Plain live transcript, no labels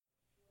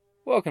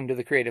Welcome to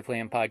the Creative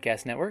Plan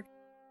Podcast Network.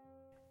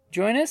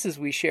 Join us as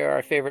we share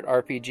our favorite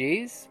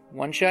RPGs,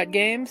 one-shot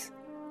games,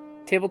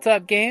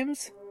 tabletop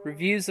games,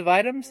 reviews of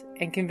items,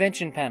 and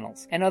convention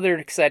panels, and other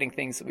exciting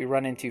things that we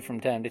run into from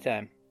time to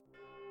time.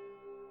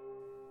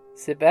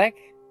 Sit back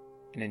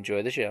and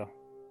enjoy the show.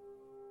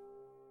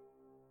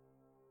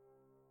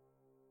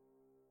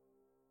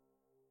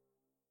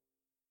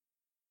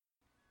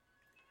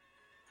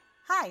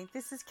 Hi,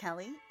 this is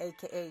Kelly,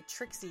 aka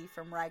Trixie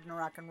from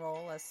Ragnarok and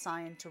Roll, a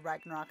Scion to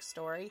Ragnarok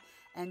story,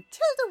 and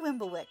Tilda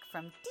Wimblewick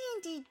from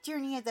D&D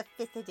Journey of the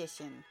 5th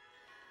Edition.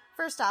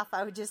 First off,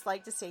 I would just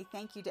like to say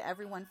thank you to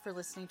everyone for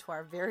listening to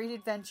our varied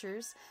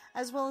adventures,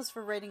 as well as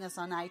for rating us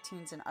on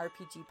iTunes and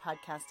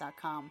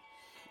RPGpodcast.com.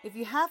 If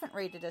you haven't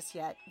rated us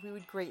yet, we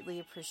would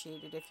greatly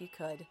appreciate it if you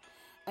could.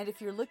 And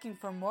if you're looking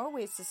for more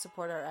ways to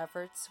support our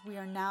efforts, we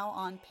are now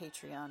on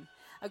Patreon,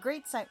 a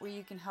great site where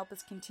you can help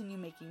us continue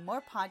making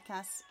more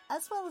podcasts,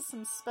 as well as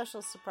some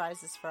special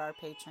surprises for our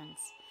patrons.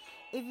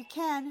 If you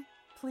can,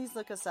 please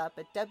look us up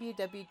at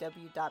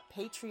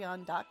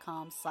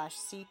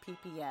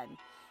www.patreon.com/cppn.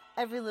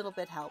 Every little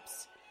bit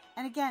helps.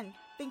 And again,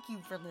 thank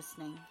you for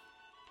listening.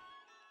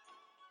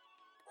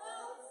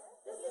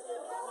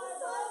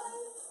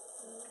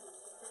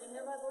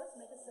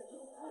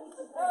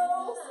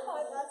 Oh,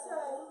 that's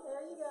right.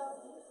 There you go.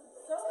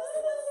 So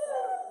we're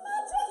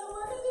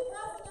going to be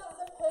passing out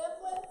some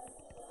pamphlets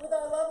with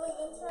our lovely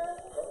intern.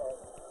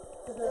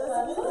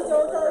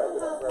 Don't already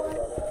have one.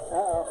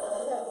 Uh-oh.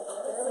 Okay,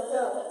 there we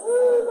go.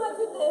 Oh my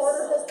goodness.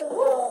 Order has been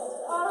called.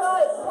 All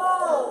right.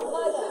 Wow.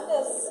 My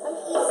goodness. I'm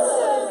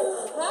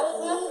half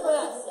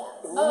dressed.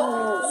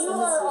 You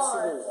are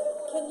ours.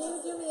 Can you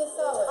do me a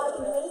solid? I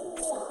can make it.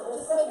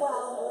 Just say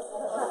wow. I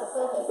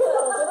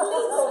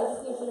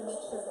just need you to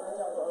make sure that I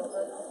don't go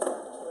over.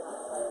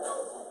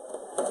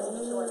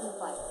 Make sure it's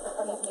fine.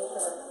 Okay, make sure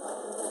it's fine.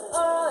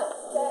 All right.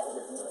 Yes.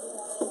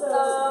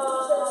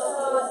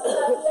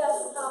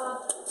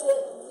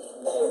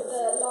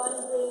 The lime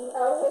green.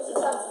 Oh, here she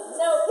comes.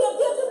 No, give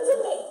them to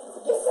me.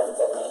 Give them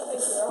to me.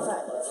 Thank you. All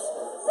right.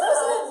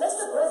 President.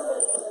 Mr.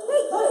 President.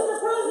 Hey, Mr.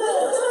 President.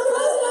 Mr.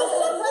 President.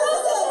 Mr.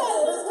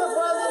 President. Mr.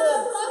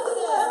 President.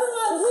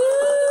 Everyone.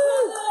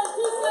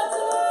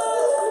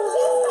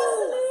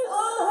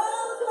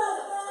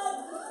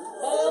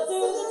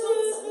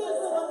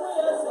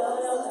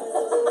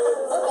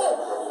 Okay,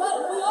 but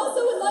we also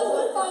would like you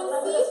to find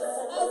seats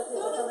as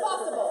soon as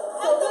possible.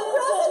 And the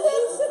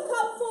president should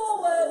come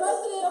forward.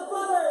 President, come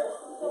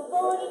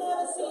forward and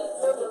have a seat.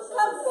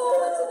 Come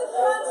forward to the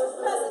front,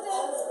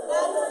 President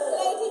and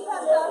Lady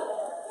Pepper.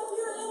 If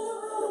you're in the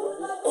room, we'd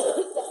like you to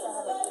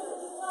stay.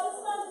 Would you like to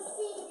find a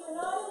seat? If you're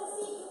not in the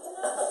seat, you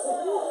cannot stay.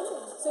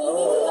 So you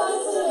need to find a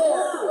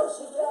chair.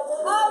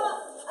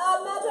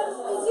 Madam,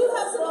 we do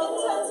have some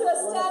interns who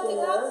are standing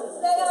up.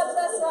 They are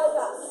dressed like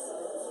us.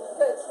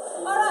 Good.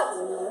 All right.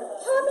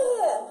 Come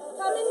here.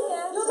 Come in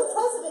here. You're the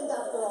president,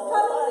 after all.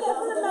 Come in here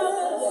for a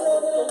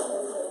moment.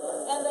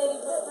 And Lady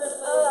Pepper.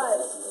 All right.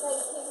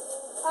 Thank you.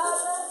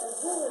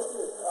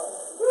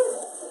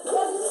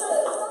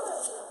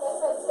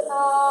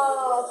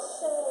 Oh,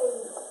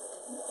 shame.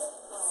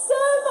 So,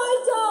 my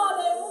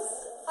darlings,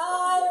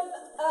 I'm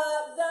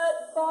the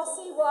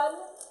bossy one.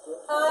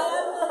 I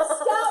am the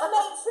Scout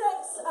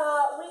Matrix.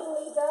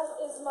 Ringleader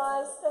is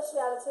my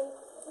speciality.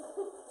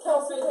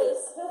 Kelsey,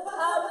 please.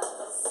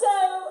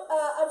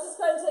 I'm just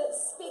going to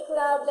speak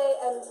loudly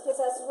and get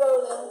us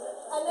rolling.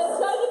 And there's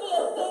going to be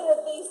a thing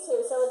with these two,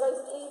 so we're going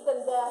to leave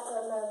them there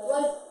for a moment.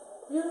 What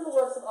beautiful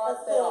works of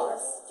art they are.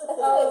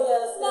 Oh,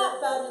 yes.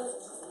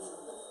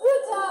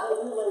 Good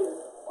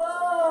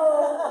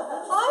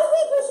whoa. I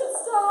think we should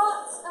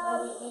start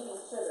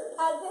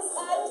at this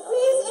end.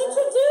 Please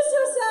introduce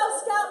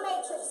yourselves, Scout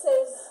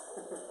Matrixes.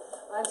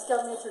 I'm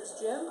Scout Matrix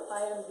Jim.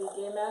 I am the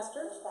Game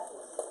Master.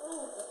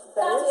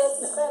 That is. Now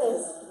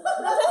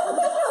let's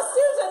pick our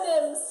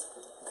pseudonyms.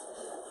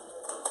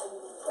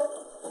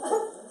 Okay,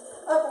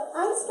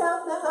 I'm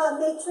Scout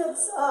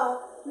Matrix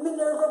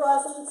Minerva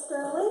Rosalind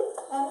Sterling,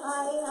 and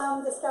I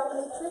am the Scout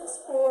Matrix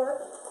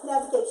for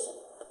navigation.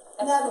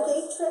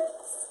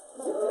 Navigatrix.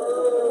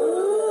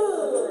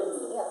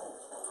 Yeah.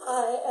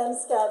 I am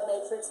Scout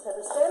Matrix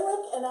Pepper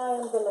Stanwyck, and I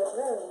am the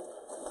librarian.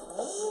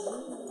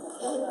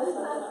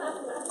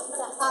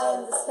 I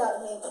am the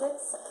Scout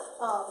Matrix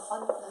on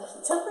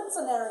Temperance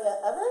and Area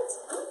Everett,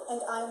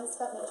 and I am the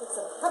Scout Matrix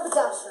of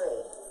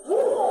Haberdashery.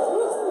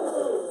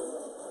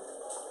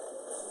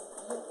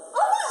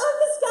 I'm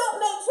the Scout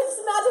Matrix,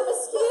 Madame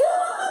Askew.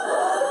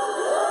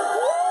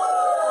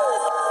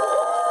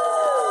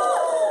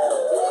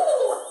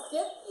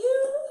 Skip you?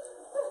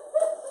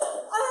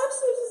 I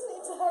actually just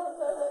need to have a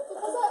moment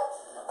because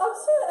I'm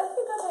sorry, I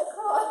think I might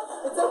cry.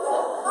 It's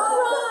okay. All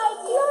right,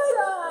 you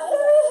cry.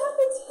 Very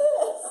happy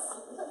tears.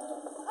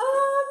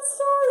 I'm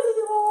sorry,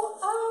 you all.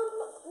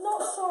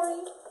 Not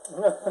sorry.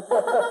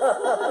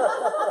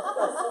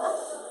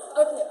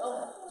 Okay,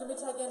 do we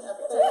tag in?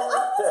 Okay.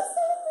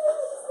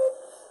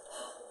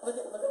 Look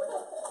at.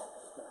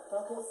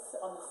 Focus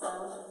on the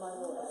sound of my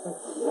voice.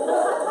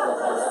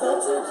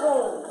 Set your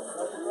tone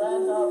like a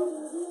grand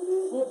opera.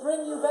 We'll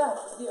bring you back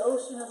to the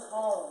ocean of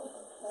calm.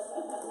 I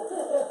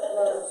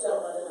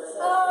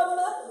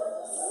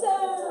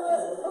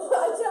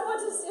don't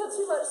want to steal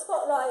too much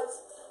spotlight.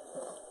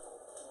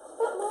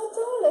 But my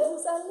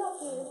darlings, I love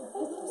you.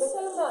 Thank you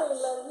so much. I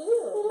love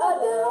you.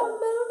 There are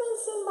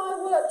moments in my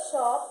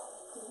workshop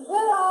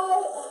where I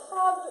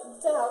have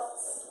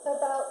doubts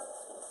about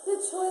the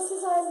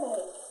choices I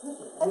make.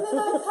 And then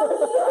I come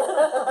here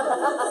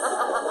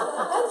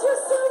and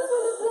just so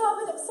full of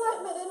love and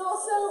excitement and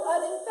also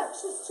an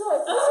infectious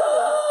joy for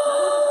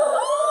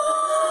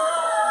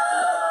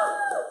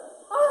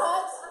All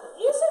right,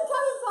 you should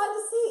come and find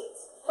a seat.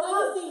 Find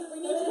a seat. We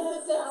need you to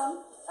sit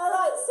down. All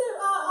right, so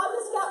I'm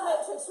the Scout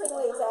Matrix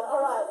ringleader.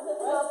 All right,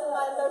 after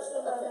my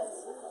emotional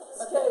moments.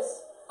 Okay.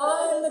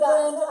 I am the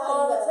Grand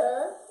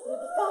Arbiter.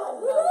 Just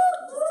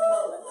a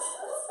moment.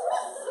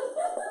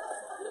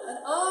 And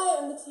I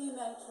am the T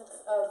matrix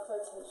of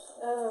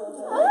flirtation.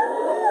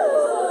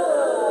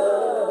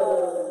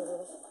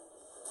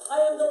 I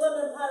am the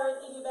lemon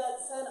pirate Edie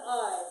Betts, and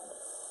I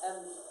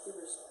am the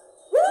Uber Scout.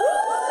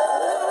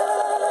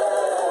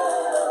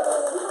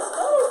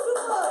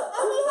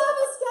 And we have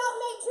a Scout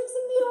Matrix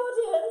in the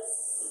audience.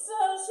 So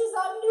she's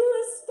our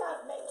newest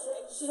Scout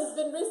Matrix. She has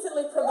been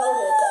recently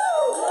promoted.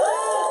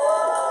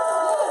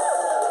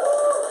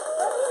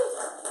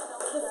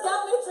 The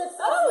Scout Matrix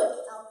of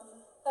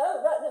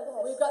Oh, right, no, go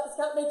ahead. We've got the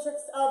Scout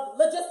Matrix of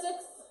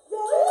logistics.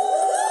 Scout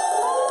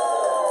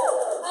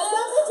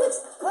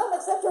Matrix, come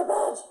accept your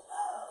badge.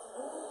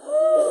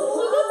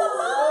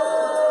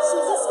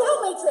 She's a Scout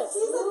Matrix.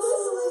 She's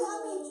officially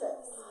a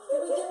Matrix. Did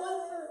we get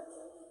one for...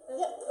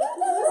 Yes.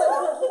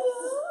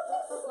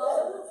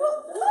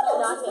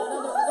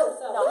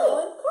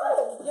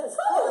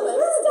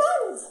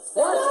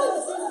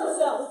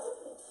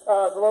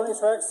 Baloney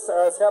Rex,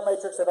 Scout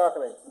Matrix of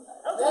Alchemy.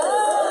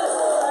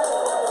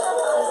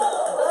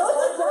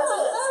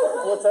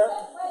 What's that?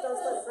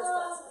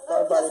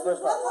 Everybody,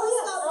 first class.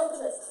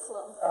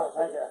 Oh,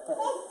 thank you.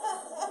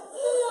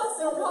 Chaos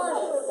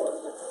incarnate.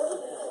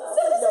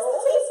 So this is the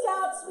Tree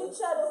Scouts, we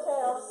channel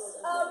chaos.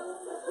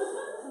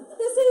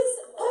 This is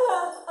a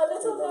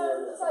little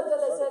known thunder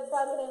lizard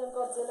by the name of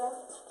Godzilla,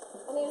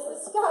 and he is the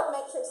Scout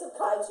Matrix of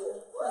Kaiju.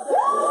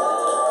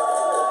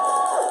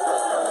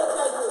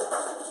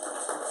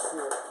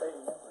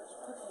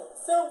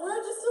 So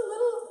we're just a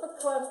little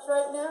verklempt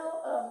right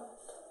now.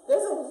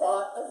 There's a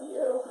lot of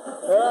you.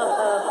 Like,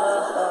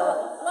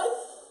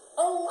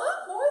 a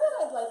lot more than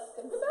I'd like to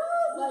think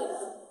about. Like,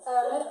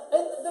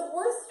 and the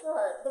worst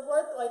part, the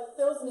part that, like,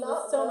 fills me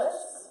with so much.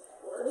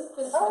 Sorry.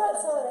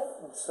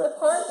 The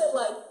part that,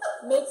 like,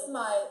 makes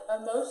my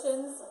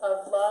emotions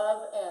of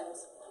love and,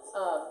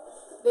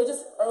 they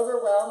just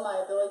overwhelm my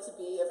ability to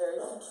be a very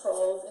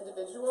controlled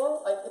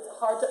individual. Like, it's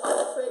hard to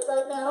operate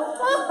right now.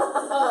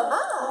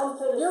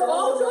 You're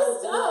all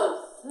dressed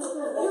up.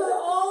 You're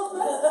all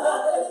dressed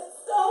up, and it's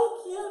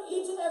so cute.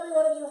 Each and every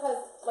one of you has,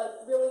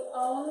 like, really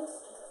owned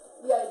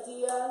the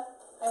idea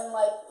and,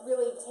 like,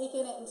 really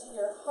taken it into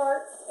your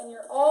hearts, and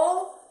you're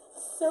all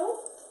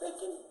so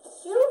freaking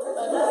cute.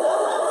 Like,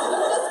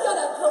 I'm just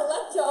gonna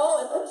collect you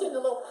all and put you in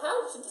a little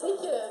pouch and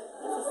take you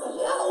to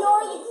Seattle.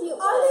 You're the cute.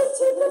 Are they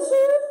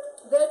Pikachu?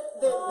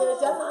 They're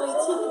definitely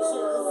Pikachu's.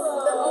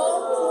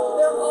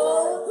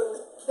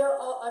 They're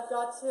all, I've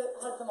got to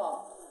hug them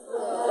all.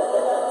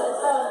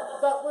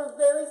 But we're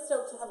very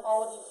stoked to have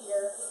all of you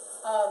here.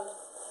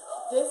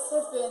 This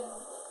has been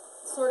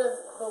sort of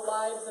the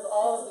lives of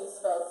all of these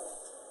folks.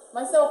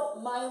 Myself,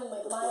 minorly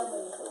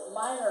included.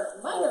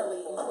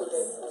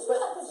 But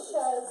no,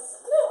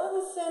 I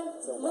was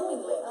saying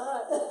bloomingly.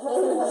 I'll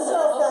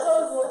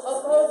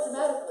pose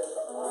dramatically.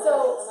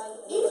 So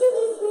each of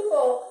these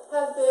people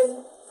have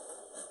been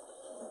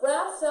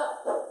wrapped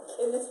up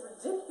in this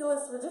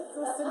ridiculous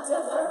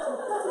endeavor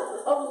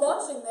of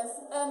launching this,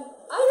 and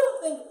I don't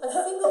think a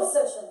single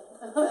session.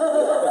 For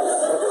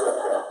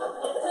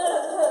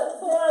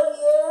a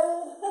year.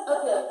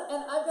 Okay,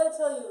 and I've got to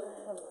tell you,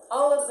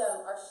 all of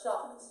them are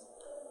shocked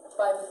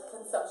by the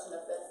consumption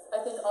of this. I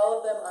think all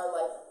of them are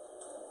like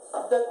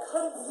the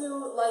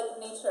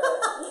kudzu-like nature.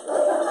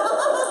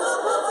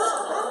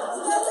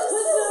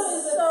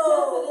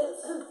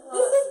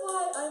 This is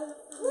why I'm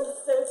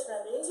So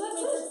trendy.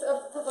 Matrix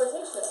of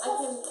flirtation.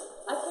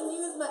 I can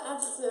use my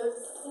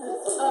adjectives.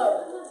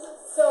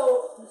 So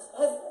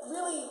has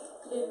really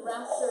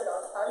enraptured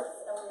our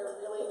hearts, and we are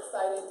really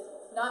excited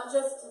not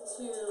just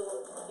to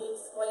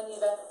explain the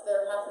events that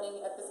are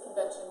happening at this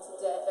convention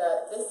today,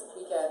 this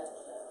weekend,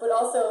 but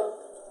also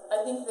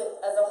I think that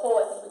as a whole,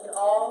 I think we can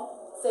all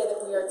say that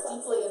we are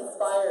deeply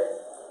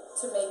inspired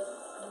to make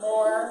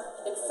more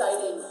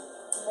exciting,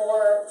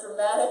 more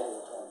dramatic,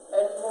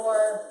 and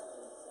more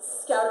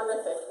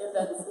scouterific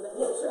events in the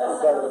future.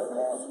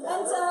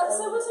 And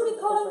so what are we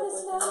calling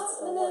this now,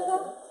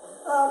 Minerva?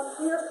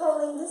 We are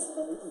calling this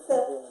the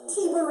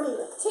T-Baree.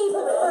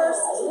 T-Baree.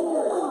 First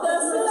T-Baree. The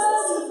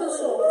first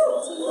official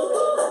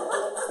T-Baree.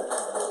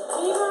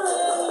 Yes!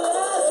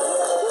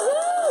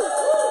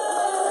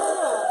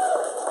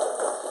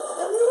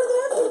 And you were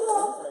there,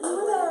 people. You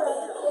were there.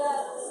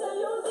 Yeah, so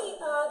you'll be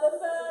the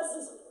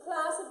first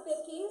class of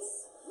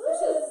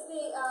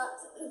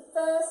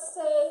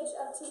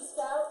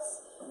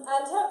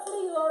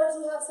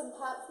some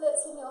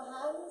pamphlets in your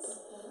hands,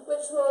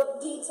 which will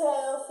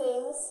detail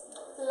things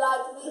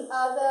like the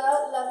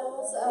other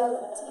levels of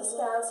Tea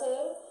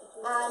Scouting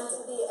and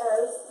the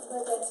oath.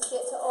 We're going to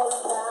get to all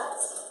of that.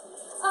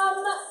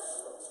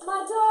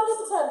 My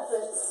darling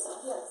Temperance.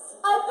 Yes.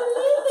 I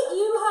believe that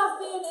you have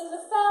been in the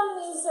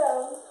family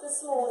zone this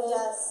morning.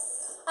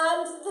 Yes.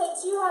 And that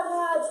you have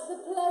had the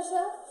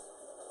pleasure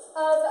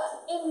of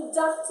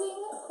inducting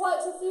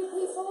quite a few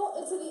people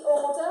into the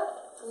order.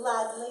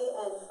 Gladly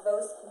and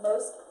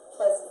most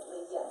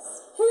pleasantly,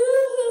 yes. Who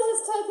here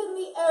has taken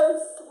the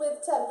oath with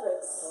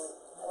Temperance?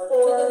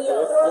 Any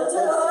of ours.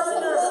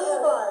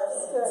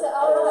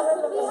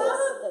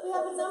 We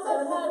have a number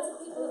of hands of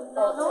people who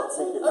have not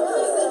taken the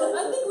oath. I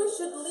think we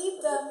should leave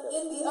them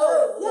in the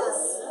oath. Yes.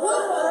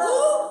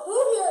 Who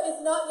here is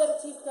not yet a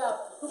Tea Scout?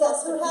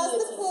 Yes, who has the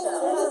pin,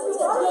 who has the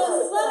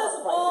Yes, let us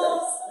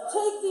all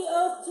take the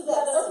oath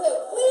together. Okay,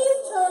 please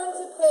turn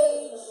to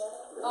page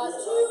 2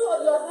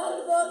 of your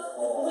handbook.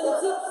 For the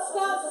Tea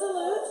Scout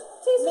salute,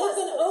 make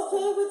an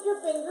okay with your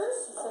fingers.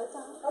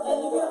 And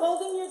you're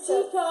holding your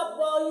teacup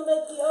while you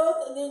make the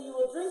oath, and then you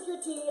will drink your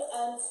tea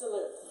and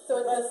salute. So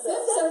it's a sip.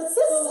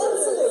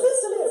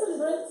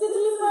 Drink the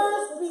tea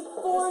first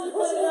before you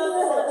put it on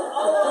your head.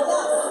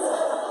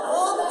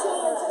 all the tea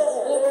into the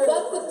air.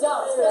 That's the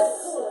dump.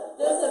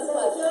 This is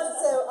just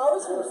So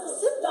always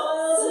sip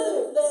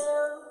style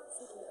there.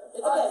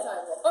 It's Okay. okay.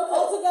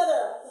 All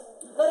together.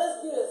 Let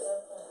us do this.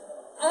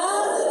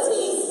 As a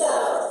Tea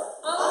Scout,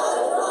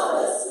 I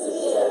promise to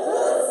be a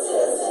good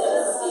citizen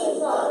of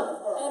Steampunk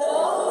and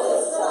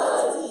always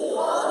try to be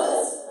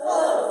honest,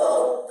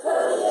 helpful,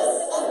 courteous,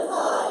 and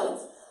kind.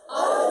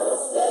 I will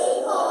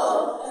stay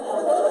calm and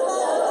put the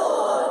kettle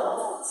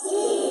on.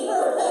 Tea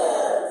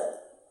prepared.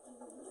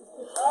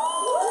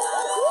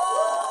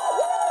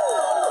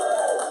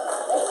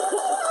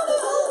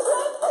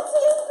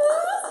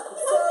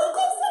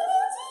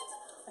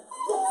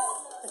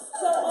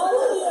 So all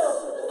of you,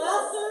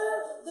 after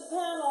the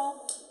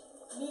panel,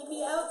 meet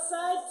me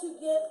outside to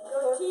get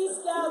your Tea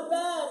Scout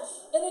badge.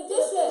 In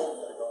addition,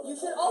 you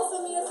should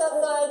also meet us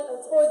outside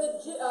for the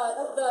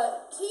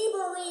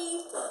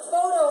Teabery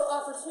photo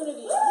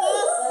opportunity.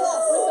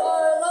 Yes. With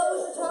our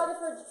lovely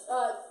photographer,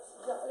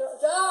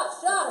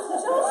 Joshua.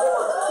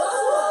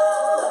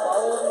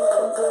 All of the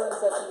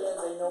interns at the end,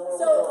 they know where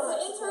So we're going.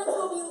 the interns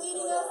will be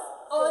leading us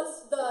on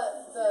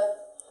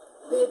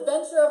the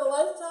adventure of a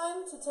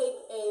lifetime to take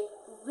a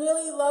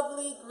really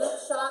lovely group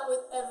shot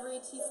with every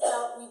Tea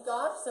Scout we've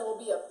got. So it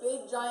will be a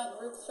big, giant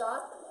group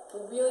shot.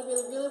 We really,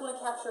 really, really want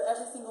to capture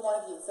every single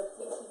one of you. So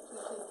please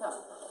come.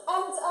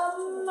 And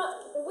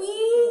we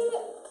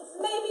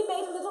maybe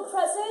made a little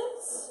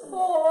present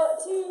for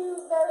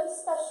 2 very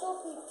special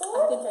people.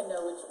 I think I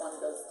know which one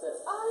goes to.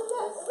 Yes.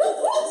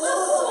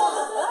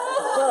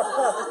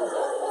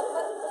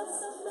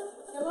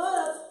 Come on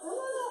up.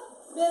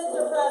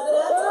 Mr.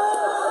 President.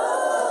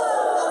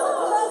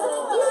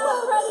 You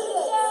already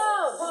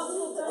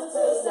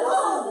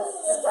down.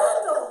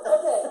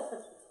 Okay.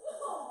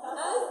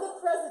 As the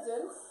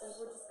president, and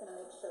we're just going to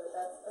make sure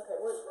that's okay.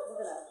 We're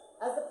gonna.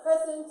 As the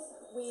president,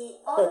 we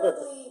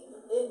honorably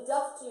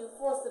induct you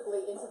forcibly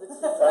into the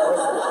team.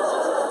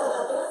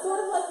 It's sort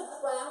of like a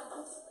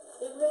draft.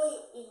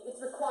 It's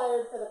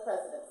required for the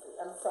presidency.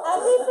 I'm sorry.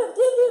 And we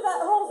forgive you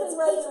that whole thing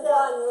where you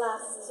won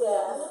last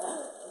year.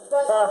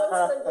 But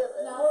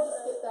now we'll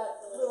just get that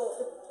little.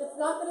 It's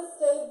not going to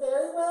stay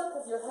very well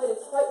because your head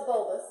is quite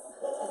bulbous.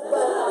 But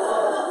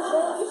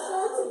we'll be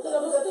sure to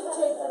give you the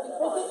shape.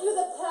 We'll give you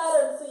the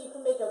pattern so you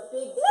can make a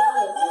big.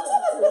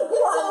 It's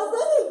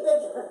already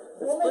bigger.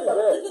 We'll make a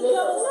Pretty big. big.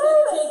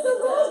 It's the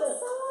right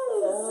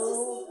size.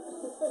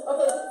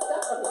 Okay,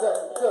 stop. Okay,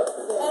 good.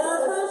 And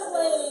our first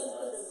lady.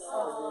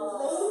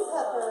 Lady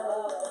Pepper.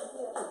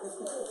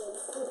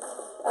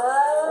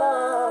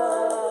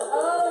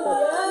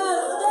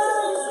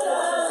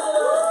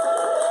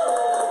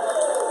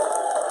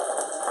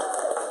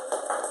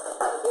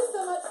 Thank you so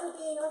much for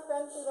being our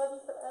friends. We love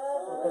you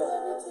forever.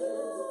 Love you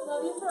too.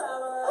 Love you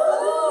forever.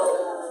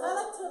 I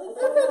like to leave. It's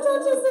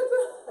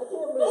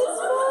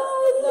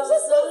fine. You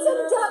just need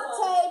some duct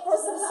tape or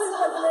some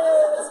super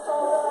glue. It's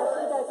fine.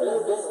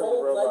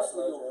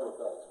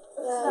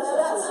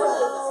 That's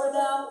right. For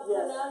now,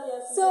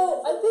 yes. So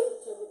I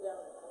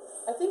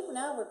think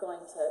now we're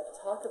going to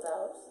talk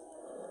about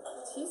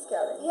Tea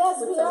Scouting.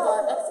 Yes, with we some of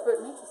are. our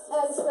expert matrices.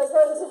 And we're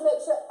going to make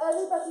sure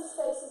everybody's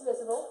face is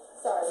visible.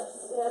 Sorry.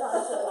 Yeah, not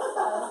actually.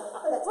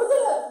 We're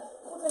gonna.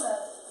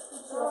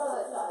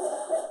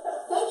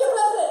 Thank you,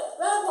 President.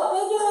 Round of applause.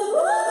 Thank you.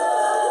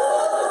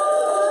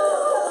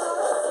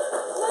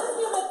 Let's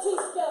give a Tea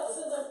Scout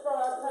salute for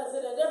our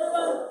president.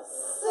 Everyone.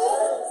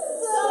 Salute.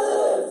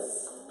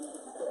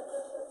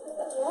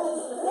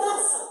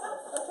 Yes.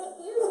 Okay,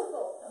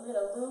 beautiful. I'm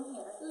gonna loom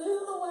here.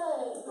 Loom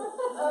away.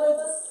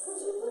 Could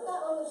you put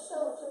that on the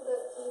shelf of the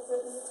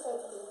table?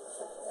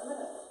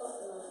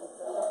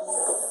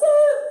 So,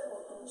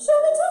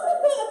 shall we talk a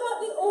bit about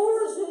the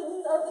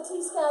origin of the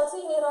Tea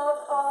Scouting and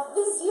our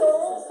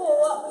vision for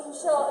what we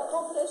shall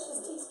accomplish as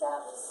Tea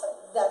Scouts?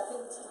 That'd be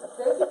a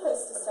very good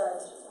place to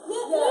start.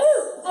 Yeah, no.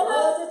 And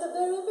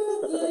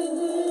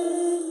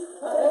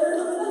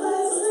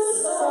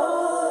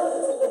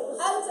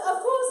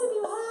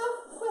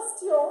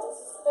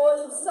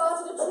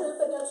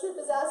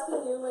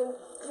when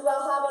you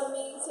will have a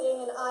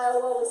meeting in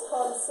Iowa,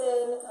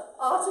 Wisconsin,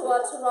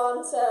 Ottawa,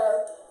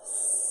 Toronto,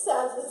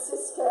 San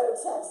Francisco,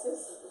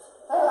 Texas.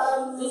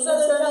 Southern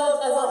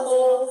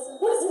California.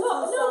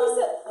 Wisconsin,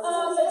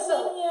 no, we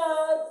said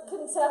Virginia,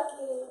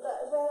 Kentucky,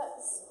 but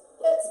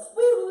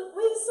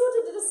we sort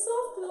of did a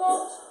soft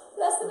launch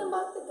less than a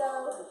month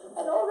ago,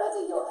 and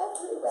already you're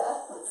everywhere.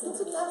 It's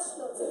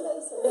international, it's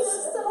amazing. We're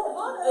so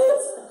honored.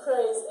 It's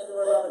crazy, and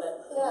we're loving it.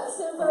 Yeah,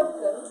 so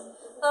welcome.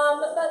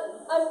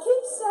 But I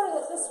keep staring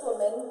at this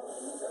woman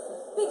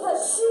because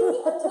she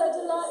and her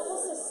delightful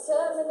sister,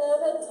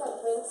 Minerva and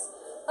Temperance,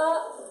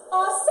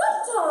 are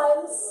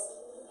sometimes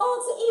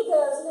alter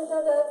egos in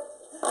another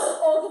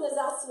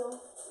organization.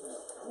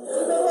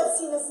 You may have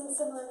seen us in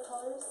similar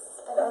colors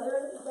at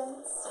other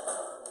events.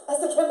 As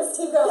the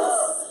chemistry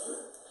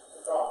goes.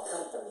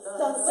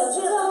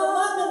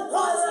 Lemon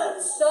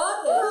pirates!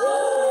 Shocking.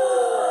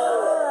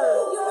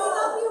 You may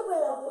not be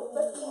aware of it,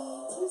 but the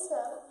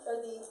T-Scout, or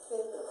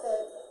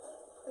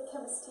the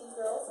chemistry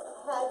girls,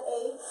 had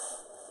a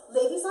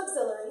ladies'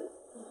 auxiliary,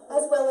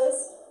 as well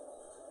as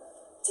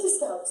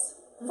T-Scouts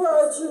for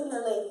our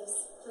junior ladies.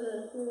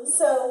 Mm-hmm.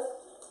 So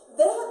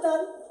they have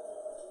done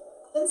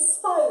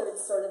inspired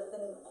sort of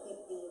the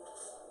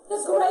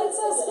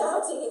greater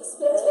scouting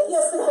experience.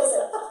 Yes, the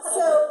greater.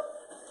 So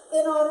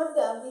in honor of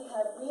them, we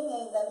have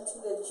renamed them to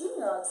the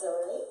Junior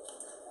Auxiliary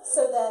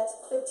so that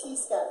the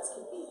T-Scouts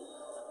could be.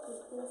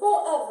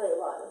 For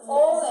everyone,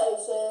 all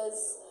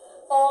ages,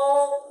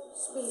 all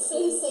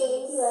species,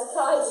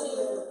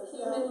 kaiju,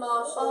 human,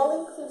 Martian, all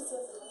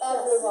inclusive.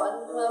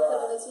 Everyone,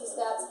 welcome to the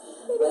T-Scouts.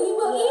 We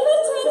will even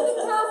take the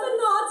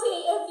Caffeinati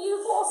if you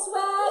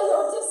forswear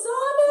your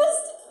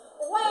dishonest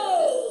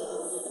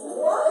ways.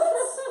 What?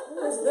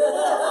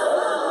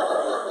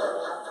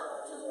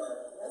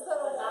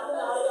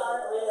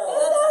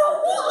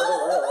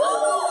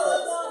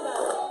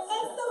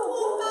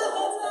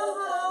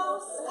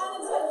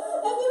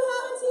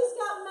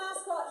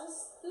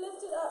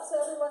 So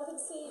everyone can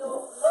see your...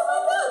 Oh my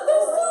God,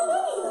 there's so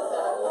many!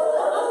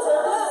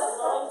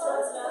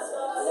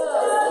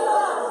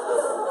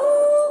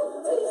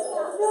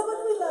 No, but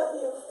we love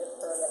you.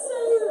 So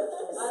we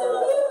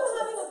were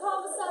having a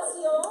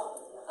conversation,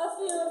 a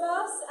few of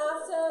us,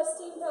 after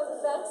Steampunk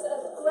event.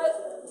 A great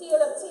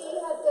deal of tea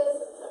had been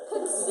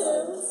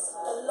consumed.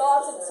 A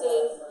lot of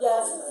tea.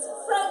 Yes.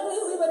 Frankly,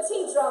 we were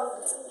tea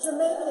drunk.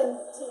 Jamaican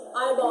tea.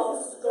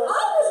 Eyeballs. I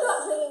was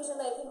not drinking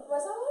Jamaican,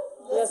 was I?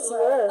 Yes, you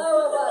were.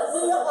 Oh, I was.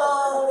 We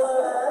all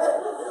were.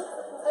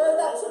 Oh,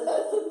 that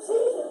Jamaican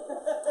tea.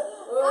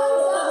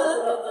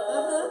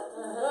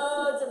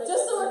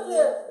 Just so we're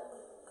clear,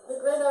 the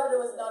Grand Arbiter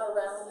was not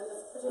around in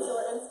this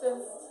particular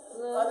instance,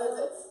 other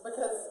than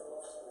because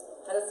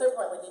at a certain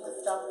point we need to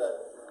stop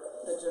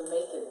the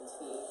Jamaican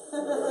tea.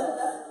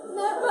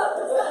 No, but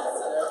we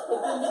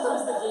were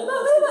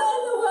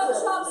in the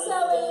workshop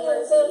sewing,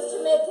 and there was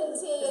Jamaican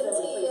tea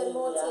and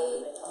more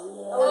tea.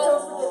 Oh,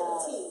 don't forget the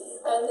tea.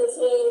 And the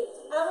tea.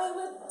 And we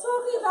were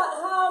talking about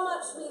how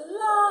much we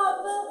love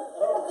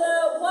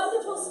the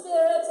wonderful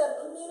spirit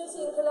of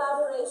community and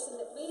collaboration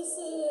that we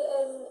see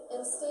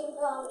in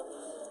steampunk,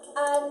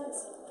 and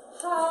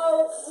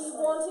how we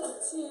wanted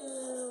to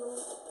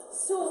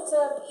sort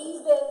of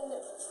even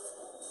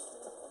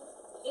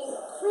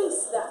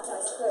increase that,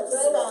 I suppose,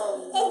 right?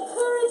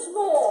 Encourage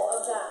more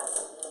of that.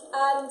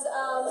 And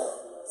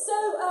so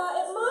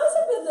it might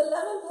have been the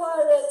Lemon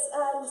Pirates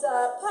and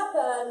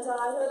Pepper and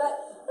I who were like,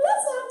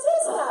 let's have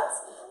T-Scouts.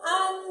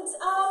 And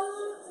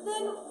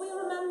then we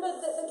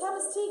remembered that the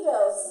Chemist Tea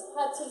Girls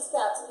had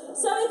T-Scouts.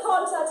 So we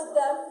contacted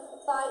them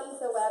by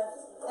Etherweb.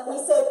 And we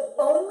said,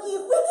 only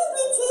if we could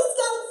be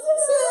T-Scouts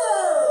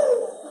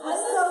too! I'm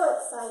so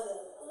excited.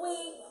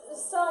 We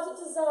started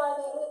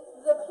designing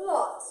the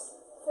plot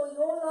for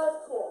your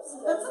life course.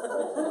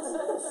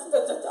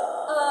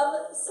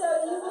 So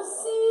you will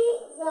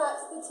see that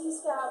the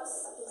T-Scouts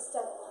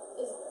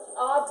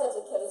are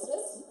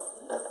dedicated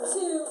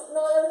to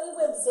not only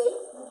whimsy,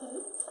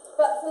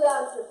 but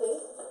philanthropy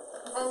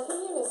and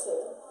community.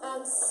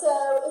 And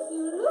so if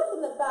you look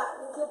in the back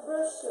of your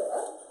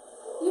brochure,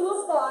 you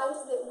will find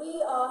that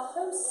we are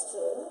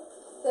hosting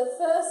the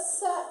first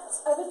set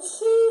of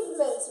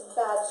achievement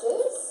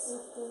badges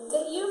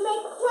that you may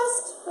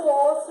quest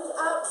for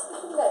throughout the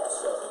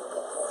convention.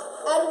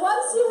 And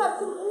once you have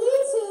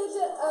completed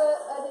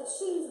an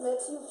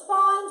achievement, you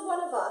find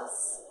one of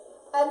us,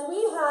 and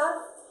we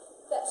have...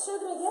 show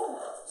them again.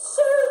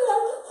 Show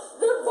them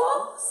the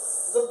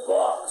box. The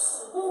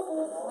box.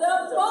 The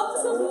box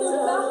of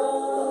Lula.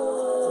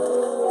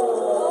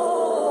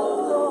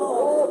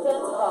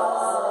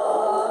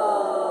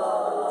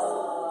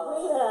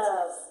 We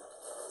have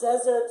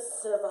desert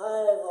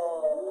survival.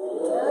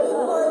 Very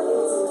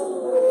important.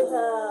 We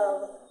have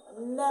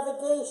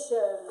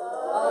navigation.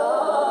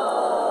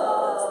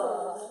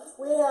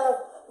 We have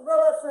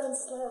robot friend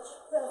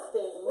 /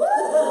 crafting.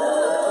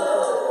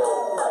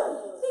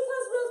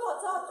 Because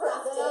robots are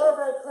crafty. They are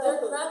very crafty.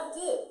 They're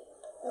crafted.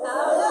 We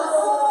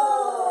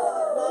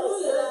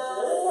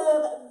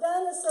have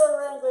dinosaur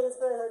wrangling. It's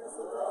very hard to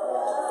see.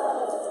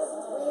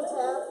 We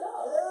have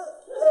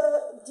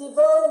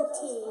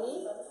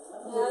devotee.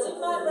 Now you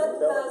might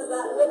recognize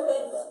that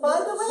whipping. By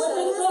the way,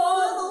 Whipping this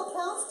dog. level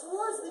counts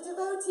towards the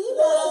devotee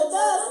Yeah, badge. it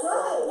does.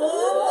 Right.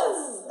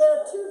 Yes. There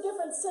are two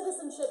different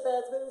citizenship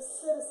badges. There's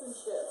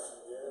citizenship.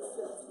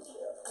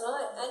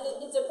 Right, and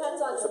it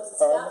depends on your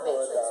stat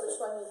matrix which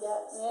one you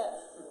get. Yeah.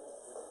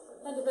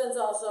 And depends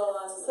also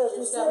on So if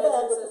your you stat see that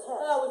matrix. with the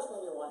cat. Which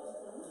one you want.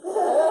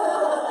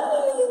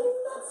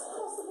 That's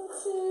possible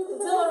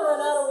too. Until I run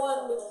out of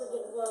one, which we're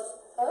getting close.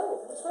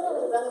 Oh, which one are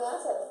we running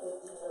out of?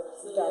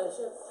 The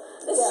ship.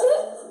 The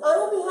ship. I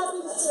will be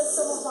happy to share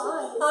some of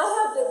mine. I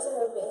have the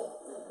Derby.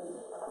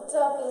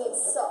 Derby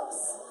needs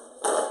socks.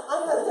 I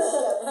have the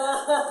ship.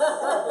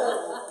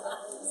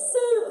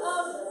 So,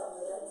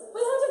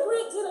 we had a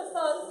great deal of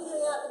fun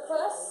figuring out the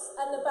crests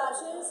and the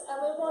badges, and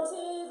we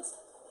wanted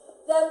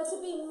them to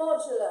be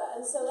modular,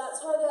 and so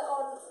that's why they're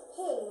on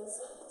pins,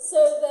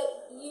 so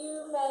that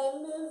you may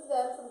move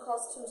them from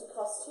costume to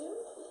costume.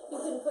 You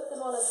can put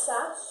them on a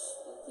sash.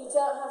 You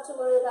don't have to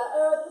worry about,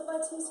 I put my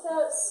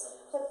T-Scouts,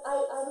 I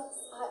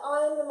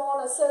iron them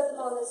on, I sew them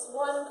on this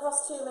one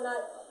costume, and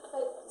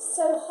it's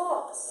so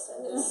hot.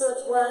 And It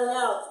starts wearing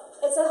out.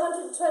 It's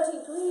 120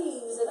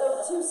 degrees in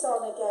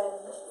Tucson again.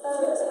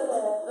 Oh dear.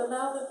 The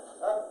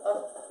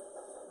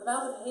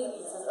mouth of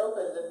Hades is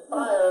opened and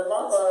fire and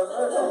lava is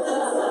burning.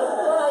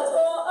 Right,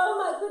 or, oh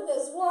my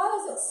goodness, why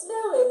is it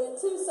snowing in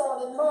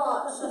Tucson in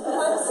March?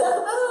 I'm so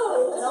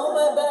old. And all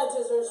my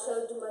badges are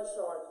sewed to my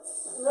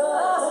shorts.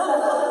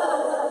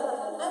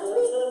 Right. And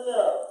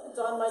It's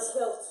on my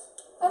kilt.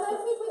 I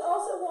think we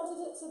also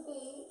wanted it to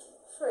be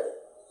free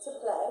to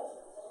play.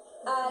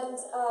 And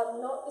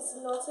it's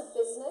not a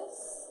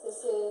business.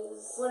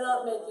 We're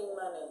not making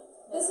money.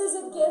 This is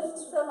a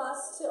gift from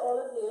us to all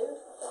of you.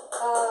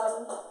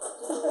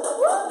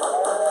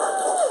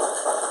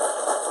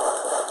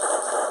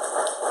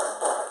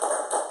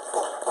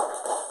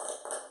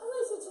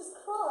 Unless you just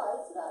cry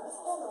throughout the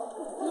summer.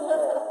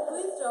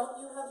 Please don't,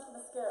 you have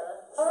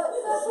mascara. Alright,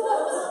 that's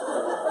what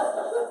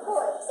good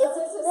point.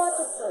 It's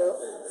waterproof.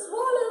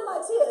 Swallow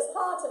my tears.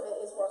 Part of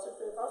it is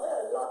waterproof. I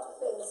wear a lot of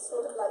things,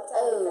 sort of like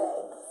Tammy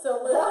Faye. So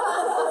we're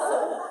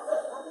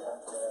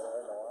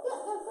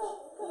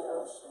The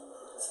ocean.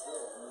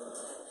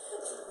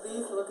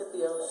 Please look at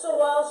the ocean. So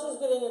while she's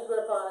getting a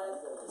grip on it,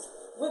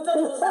 we thought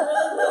it was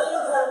really, really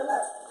important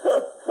that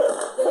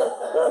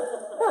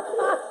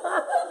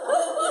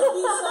it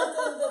be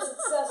something that's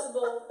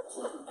accessible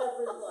to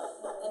everyone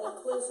and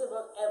inclusive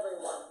of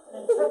everyone.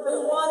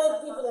 We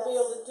wanted people to be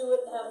able to do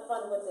it and have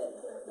fun with it.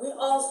 We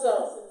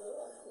also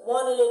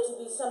wanted it to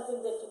be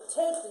something that could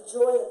take the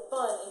joy and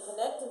fun and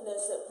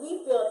connectedness that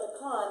we feel at the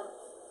con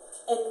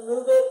and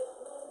move it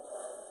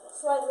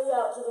slightly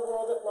out to the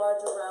world at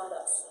large around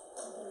us.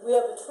 We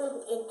have a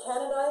troupe in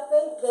Canada, I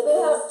think. We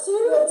have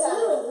two in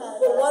Canada.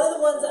 But one of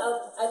the ones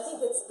out, I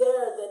think it's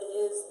there, that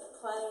is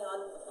planning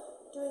on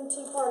doing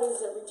tea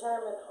parties at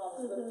retirement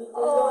homes with people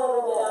who don't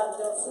ever get out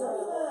and don't see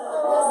people.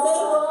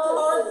 Make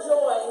our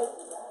joy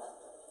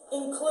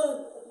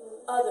include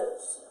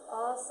others.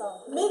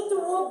 Awesome. Make the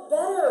world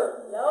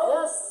better.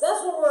 Yes.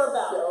 That's what we're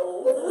about.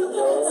 If we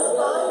can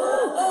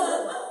inspire.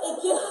 And it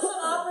gives us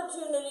an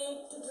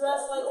opportunity to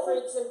dress like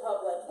freaks in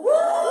public.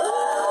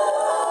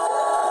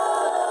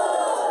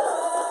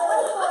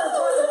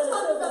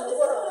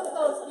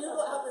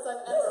 Beautiful outfits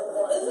I've ever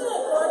worn. Isn't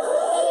it gorgeous?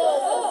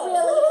 It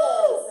really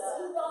is.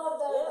 You are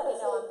very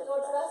pretty.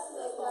 Your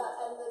dressmaker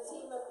and the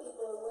team of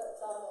people who worked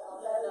on it are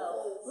very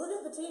pleased. Look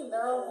at the team,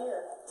 they're all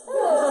here.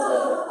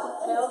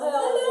 Hell,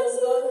 Hello, there's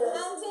team. one here.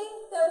 Andy,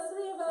 there were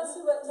three of us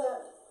who worked on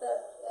it,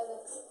 and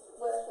it's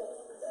working.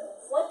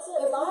 What's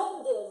it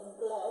binding,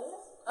 Glenn?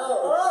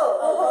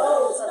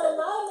 Oh. It's the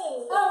lining.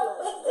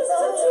 This is a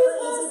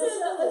two-person.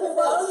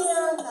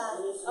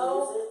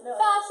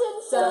 Fashion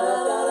show.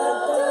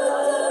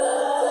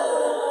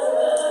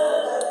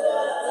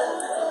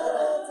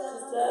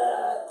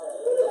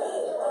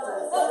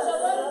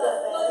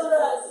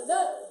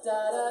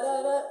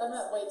 I'm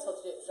not wait till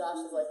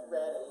Josh is like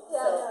ready.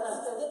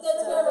 Get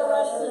the camera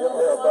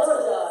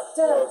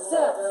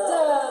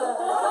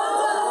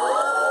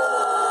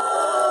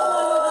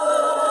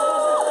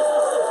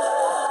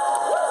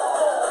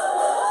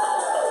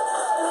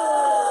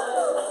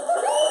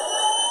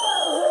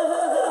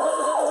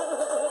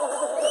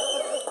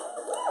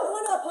I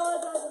want to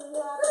apologize on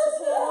behalf of the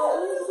panel.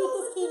 We need to keep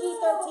this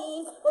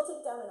PG-13. We'll take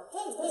it down a notch.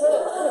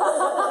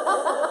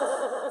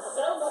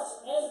 So much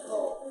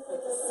ankle.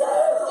 It's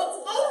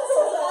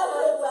ankle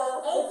everywhere.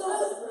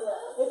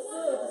 It's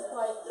really just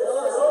like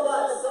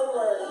Don't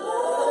worry.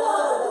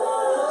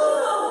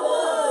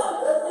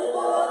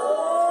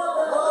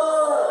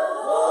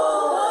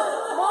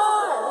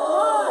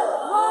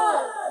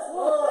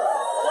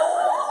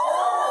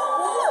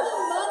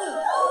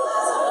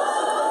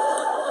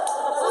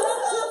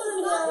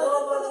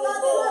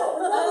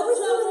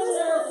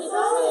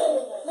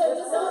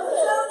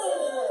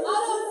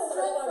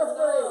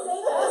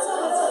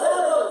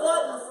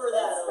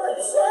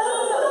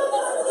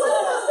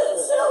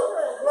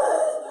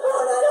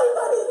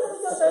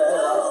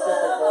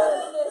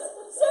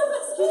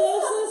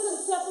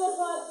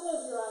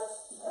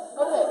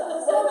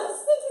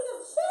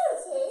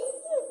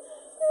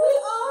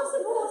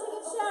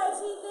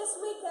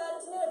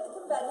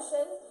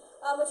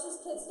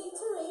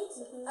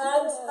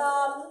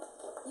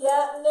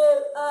 Yeah, no,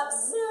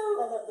 so,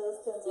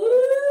 you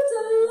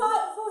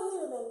delightful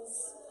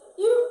humans.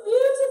 You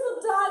beautiful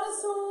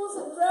dinosaurs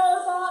and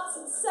robots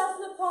and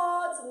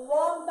cephalopods and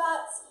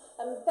wombats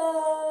and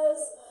bears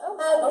and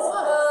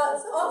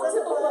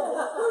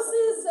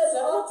octopuses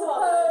and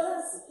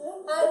octopus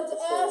and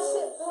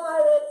airship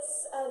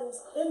pirates and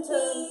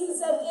bees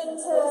and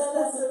interns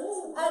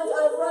and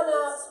I've run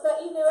out,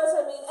 but you know what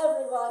I mean,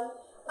 everyone.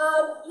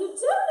 You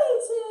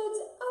donated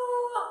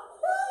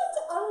quite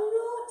a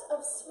lot of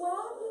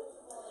swag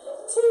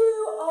to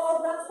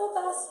our raffle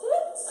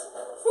basket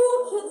for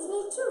Kids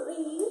Need to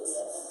Read.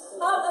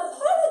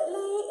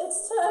 Apparently it's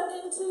turned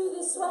into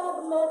the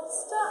swag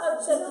monster of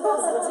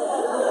generosity.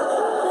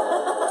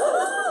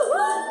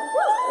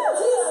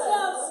 Please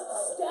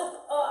step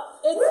up.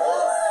 It's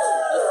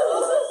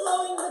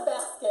overflowing the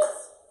basket.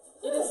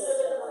 It is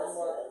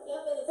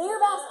Bigger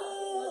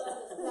basket.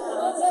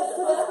 just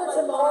for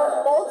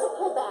tomorrow.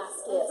 Multiple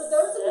baskets. For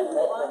those of you who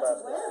aren't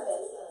aware of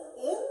it,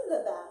 in the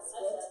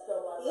basket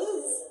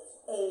is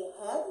a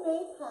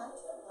handmade hat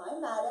by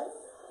Madam,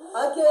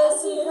 a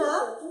garrison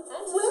cap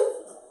with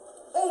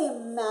a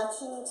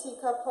matching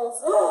teacup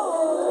holster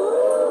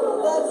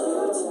that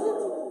you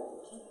do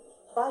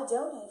by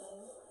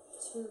donating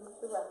to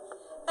the raffle.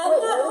 And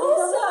that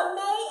also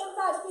may in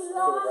fact be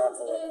lined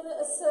in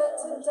a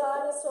certain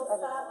dinosaur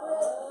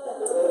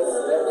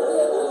fabric.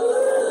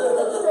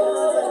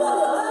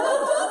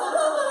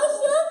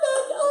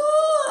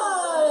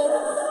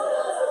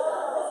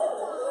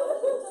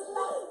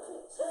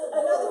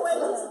 Another way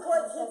to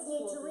support Kids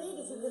Need to Read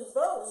is you can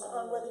vote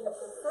on whether you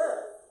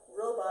prefer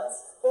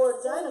robots or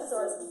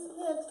dinosaurs.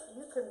 Hint,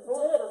 you can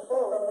vote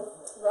for both.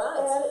 Right.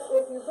 And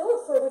if you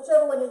vote for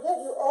whichever one you get,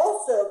 you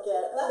also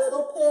get a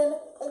little pin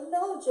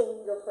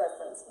acknowledging your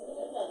preference.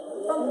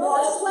 From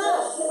more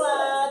swag.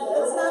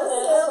 It's not a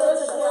sale,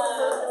 it's a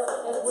gift.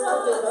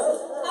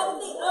 And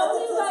the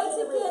only way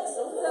to get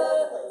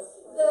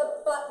the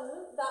button,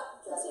 that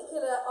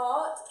particular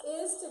art,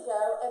 is to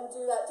go and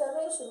do that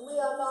donation. We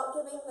are not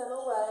giving them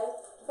away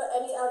for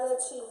any other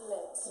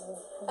achievement.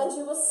 And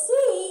you will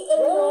see in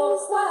your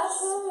quest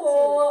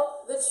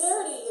for The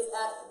charity is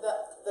at the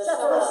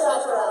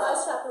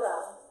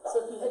Chaparral.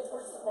 So if you head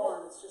towards the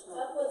barn, it's just not.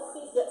 That was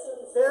CC. Yes,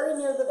 very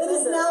near the It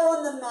is vendor. now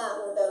on the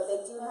map, though.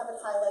 They do have it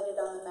highlighted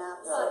on the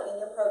map. So in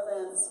your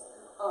programs,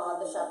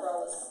 the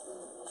chaparral is,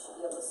 you should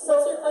be able to see.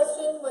 What's your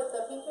question with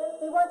the pink hair?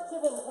 They weren't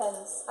giving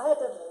pens. I had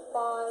to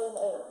buy an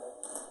egg.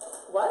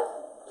 What?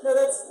 No,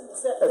 there's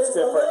a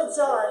different. little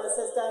jar that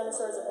says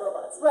dinosaurs and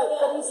robots. Right,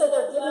 but you said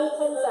they're giving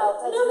pens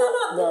out. No, they're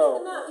not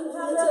giving them out. You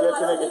have to, You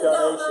have to make a give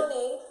out donation.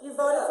 money. You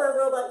voted for a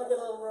robot, you get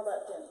a little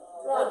robot pin.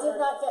 I did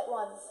not get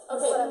one. That's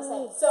Okay, what I'm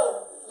saying.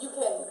 so you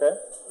can Okay.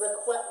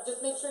 request, just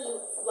make sure you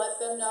let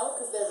them know,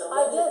 because there's a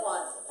I limited did,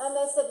 quantity. and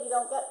they said you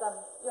don't get them.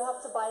 You have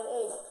to buy an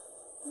egg.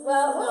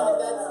 Well, No,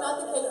 that's not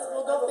the case.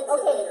 We'll go fix it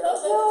Okay, later. thank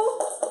okay? you.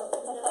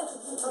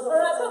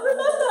 alright, but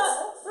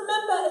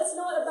remember, it's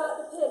not about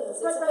the pins.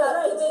 It's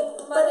about giving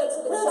money to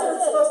the It's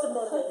charity. supposed to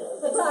motivate you.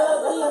 It's about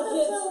being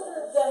kids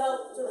that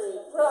help to read.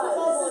 Right.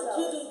 Also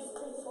kitty.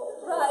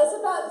 Right, it's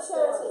about the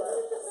charity.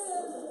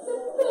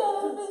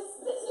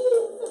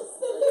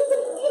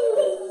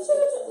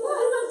 What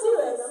am I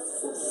doing?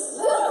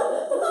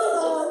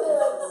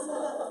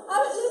 I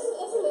haven't lived in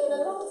Italy in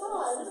a long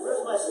time.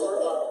 Where's my soda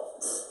bottle?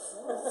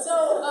 So,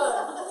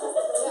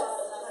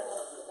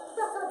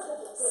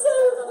 So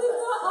we've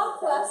got our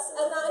quest,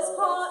 and that is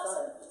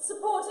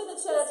supporting the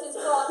charity is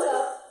part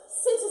of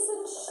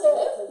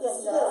citizenship.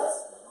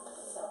 Yes.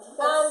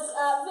 And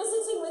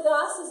visiting with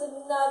us is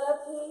another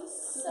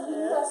piece of the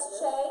quest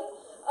chain.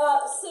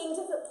 Seeing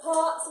different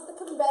parts of the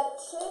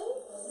convention,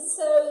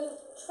 so you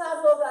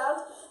travel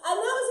around. And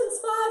that was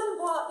inspired in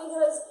part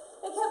because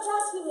they kept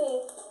asking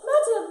me,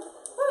 Madam,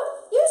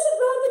 you should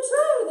ride the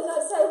train. And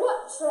I'd say, what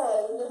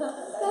train?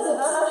 There's a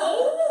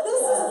train?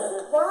 This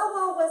is Wild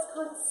Wild West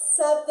Con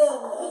 7,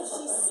 and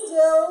she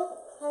still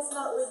has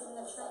not ridden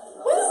the train.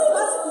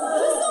 just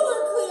so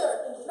we're clear,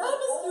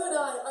 Madness, you and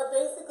I are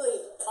basically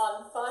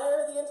on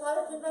fire the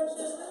entire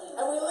convention,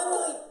 and we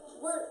literally,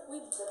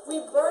 we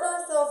burn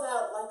ourselves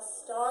out like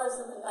stars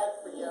in the night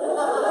for you.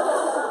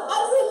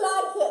 And we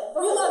like it.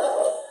 We love it.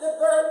 The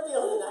burn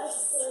feels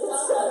nice.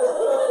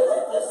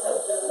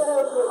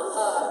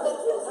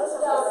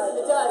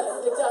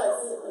 It does.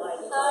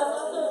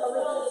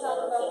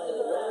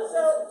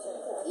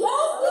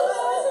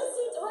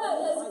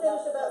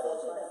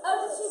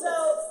 So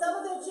some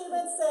of the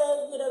achievements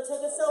say,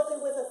 take a selfie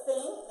with a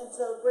thing, and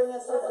so bring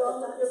us your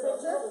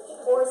picture.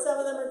 Or some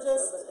of them are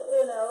just,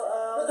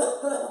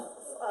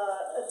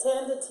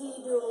 attend a tea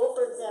duel,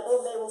 for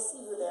example. They will see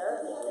you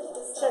there, and they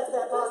can check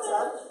that box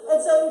off. And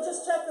so you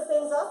just check the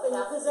things off, and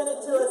you present it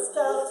to a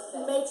scout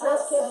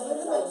matrix,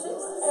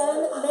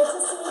 and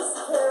matrices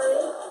carry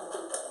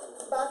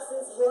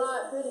boxes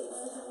with goodies.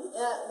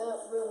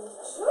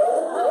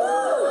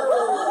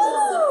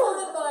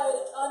 Supported by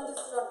an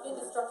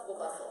indestructible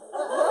muscle.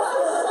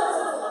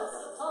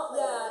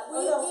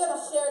 We have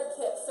a shared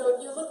kit, so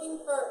if you're looking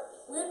for,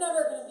 we're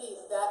never going to be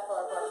that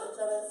far apart from each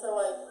other, so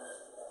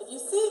if you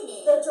see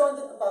me, They're joined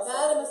at the bottom.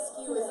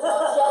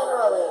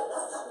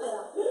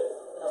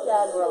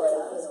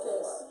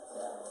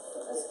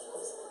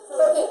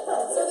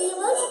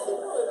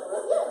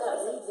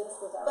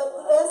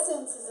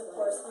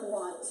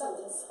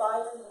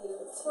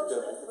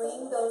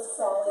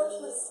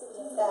 qualities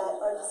that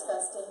are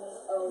discussed in the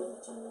ode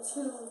to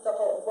the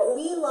whole, what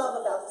we love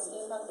about the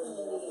steampunk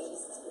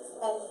communities,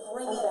 and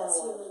bring it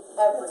to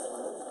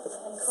everyone.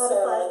 And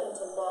codify it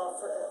into law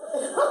forever. I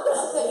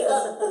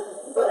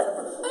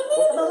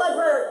mean, I'm a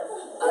librarian.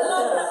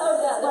 oh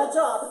yeah. My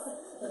job.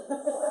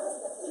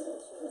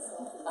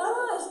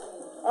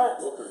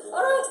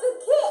 All right, the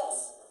kit.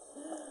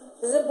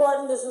 This is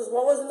important. This is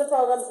what was in the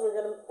program, so we're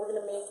gonna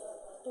make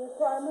the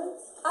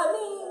requirements. I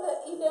mean,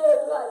 like,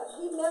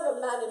 he never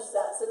managed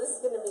that, so this is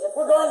going to be a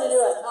We're going to do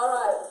it. All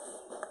right.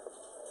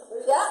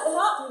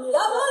 Jawohl,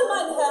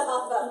 mein Herr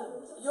Hoffer.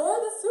 You're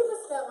the super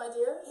scout, my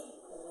dear.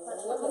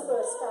 Looking for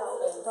a scout.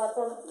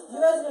 Platform. You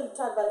guys are gonna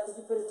talk about it because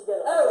you put it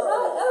together. Oh,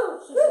 right.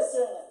 Oh, She's good. just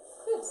doing it.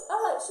 Good. All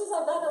right, she's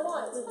our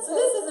dynamite. So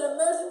this is an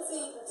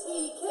emergency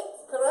tea kit,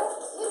 correct?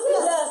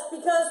 Yes,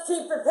 because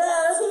tea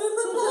prepared.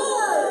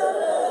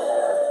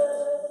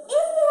 If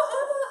you're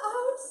ever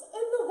out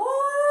in the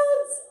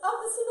wilds of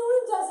the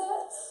Sonoran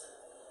Desert,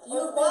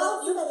 You've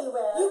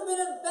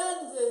been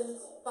abandoned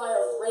by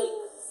a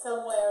rake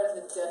somewhere in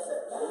the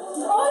desert. or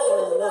you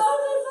can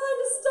only find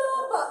a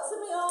Starbucks, and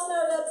we all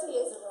know that tea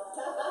is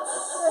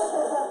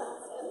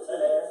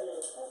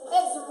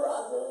it's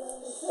rubbish.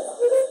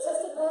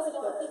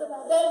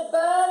 They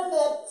burn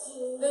their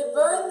tea. They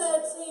burn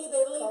their tea,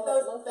 they leave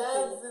those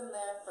bags in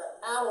there for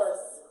hours.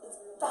 It's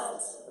bad.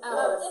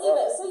 Hours.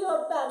 Anyway, so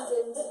you're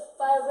abandoned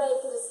by a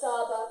rake at a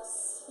Starbucks.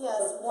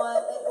 Yes,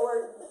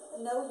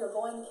 you're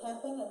going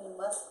camping and you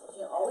must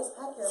always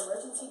pack your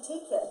emergency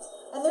tea kit.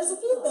 And there's a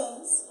few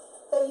things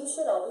that you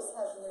should always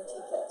have in your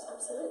tea kit.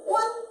 Absolutely.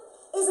 One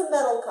is a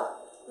metal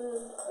cup.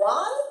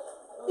 Why?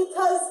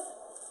 Because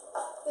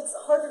it's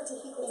harder to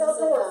heat things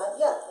in that.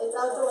 Yeah, it's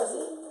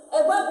outdoorsy.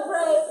 It won't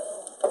break.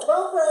 It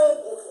won't break.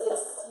 It's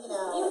You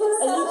can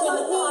And you set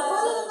it can on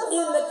fire. heat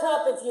in the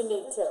cup if you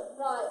need to.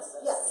 Right.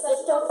 Yes,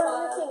 Just don't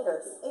burn your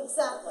fingers.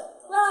 exactly.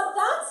 Well,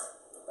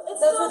 it's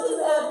That's not what in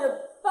you have there,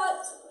 but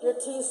your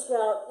tea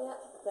scout yeah.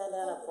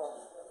 bandana for.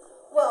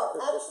 Well,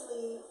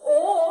 actually,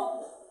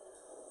 Or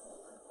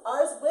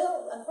ours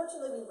will.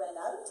 Unfortunately, we ran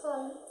out of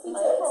time. We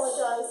I did.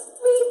 apologize.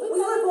 we We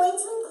were going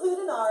to include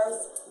in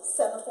ours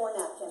semaphore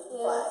napkin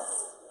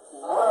flags.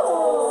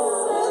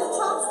 Oh. With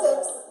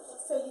chopsticks,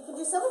 so you can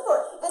do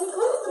semaphore. And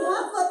including the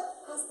pamphlet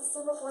has the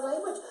semaphore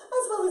language,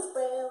 as well as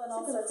braille and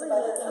all sorts of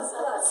other things.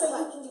 So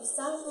you can do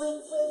sign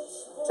language.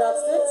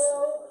 Chopsticks?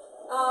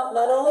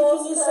 Not only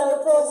can you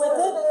semaphore with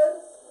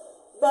it,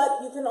 but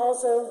you can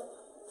also.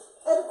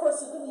 And of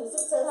course, you can use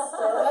it as Right,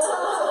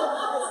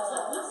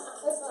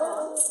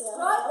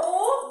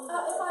 or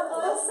if I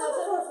might,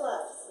 semaphore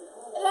flags.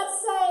 let's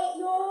say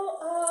your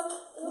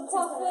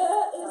coiffeur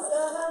is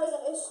having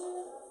an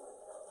issue.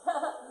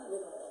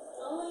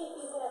 Only if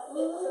you have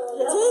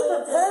Tea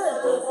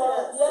prepared.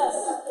 Yes.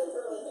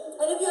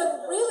 And if you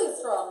have really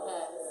strong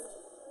hands,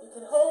 you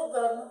can hold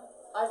them.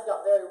 I've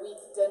got very weak,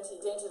 dainty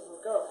little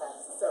girl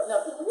hands. So, no,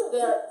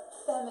 they're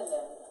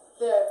feminine.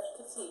 They're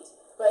petite.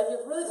 But if you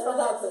have really strong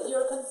hands, if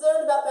you're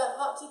concerned about that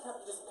hot teacup,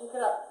 you just pick it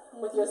up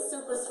with your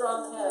super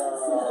strong hands.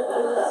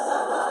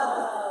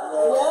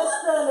 Yes,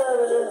 friend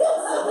Irvin.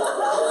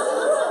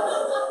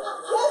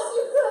 Yes,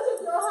 you could if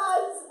your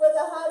hands were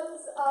the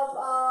hands of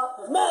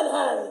Man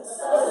hands.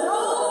 When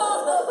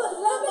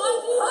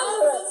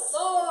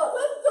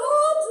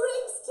Thor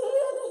drinks tea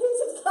in a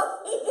heated cup,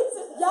 he is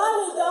Yeah,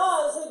 he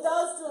does. He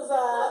does do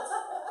that.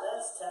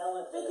 That's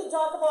talent. We can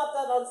talk about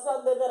that on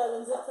Sunday when I'm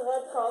in the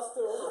correct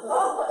costume.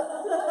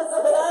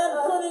 But I am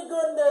pretty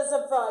good. There's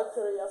a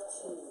Valkyrie of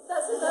tea.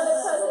 That's another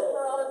present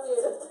for all of you.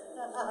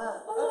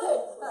 Okay,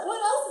 what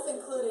else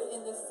is included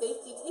in this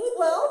safety tip?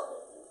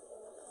 Well,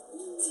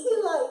 tea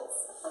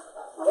lights.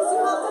 Because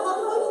you have to have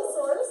a lighting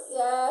source.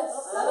 Yes.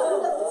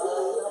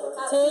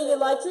 Tea, you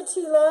light your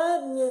tea light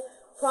and you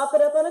prop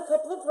it up on a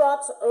couple of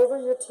rocks over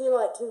your tea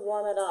light to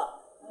warm it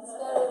up. It's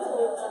very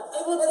important.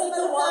 It will take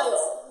a while.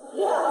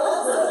 Yeah.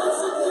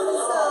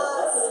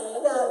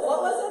 What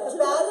was it? The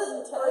bag or the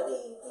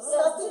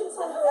stuff that you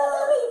put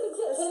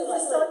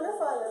Kindling start your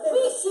fire.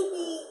 We should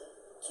be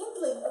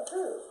kindling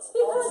approved.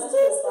 Because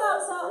tea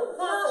scouts are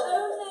not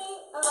only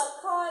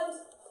kind,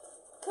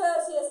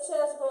 courteous,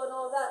 charitable, and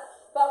all that,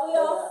 but we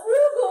are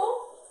frugal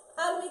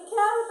and we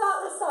care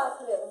about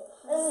recycling.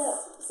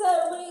 So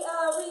we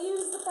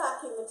reuse the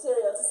packing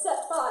material to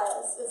set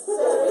fires. It's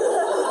very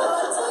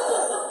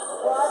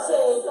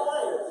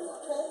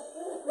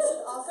We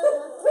should also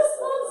have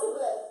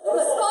responsibly.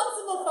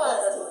 Responsible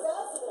fire.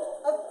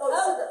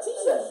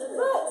 T-shirts.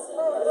 Right.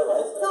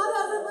 Not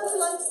everybody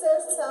likes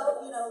theirs without,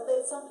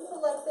 some people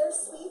like theirs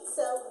sweet,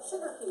 so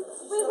sugar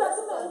cubes. We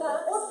recommend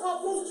that. Or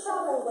packaged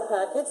travel well.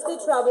 Packets, they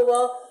travel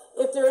well.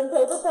 If they're in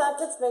paper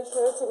packets, make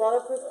sure it's a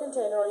waterproof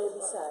container or you'll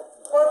be sad.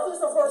 Or if there's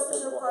a horse in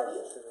your party,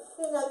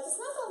 they like to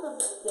snack on them.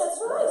 That's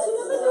right. You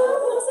never know.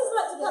 Horses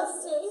like to come to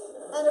tea.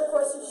 And of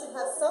course, you should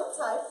have some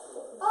type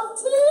of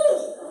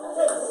tea.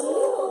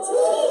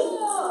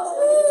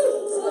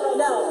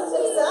 No.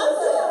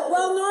 Exactly.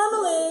 Well,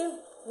 normally,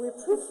 we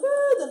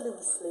prefer the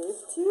loose leaf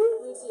tea.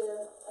 We do.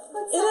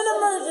 In an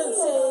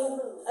emergency,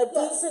 a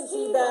decent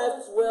tea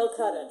bag will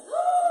cut it.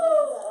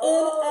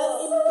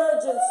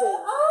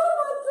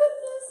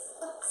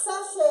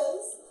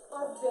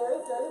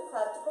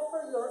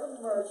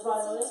 emergency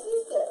Finally.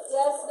 ticket.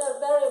 Yes, no,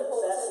 very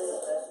important.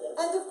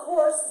 And of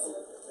course,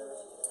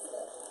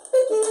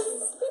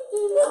 Biggies.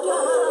 In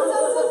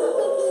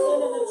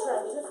an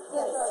attractive.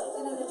 Yes,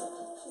 in an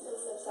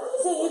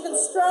See, you can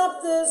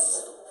strap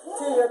this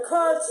to your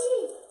cart.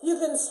 You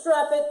can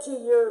strap it to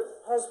your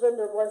husband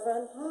or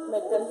boyfriend.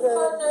 Make them good.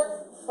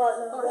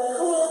 Partner. Or a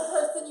cool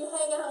person you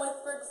hang out with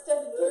for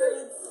extended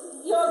periods.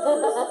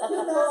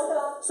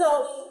 So,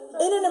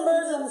 in an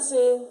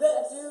emergency,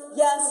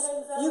 yes,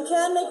 you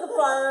can make a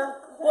fire,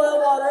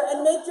 boil water,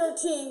 and make your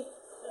tea,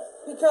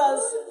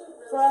 because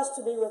for us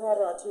to be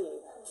without our tea,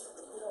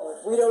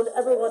 we don't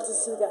ever want to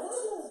see that.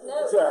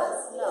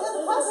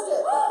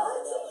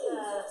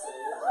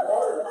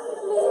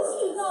 Please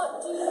do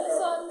not do this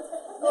on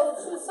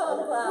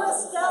Tucson ground.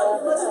 No.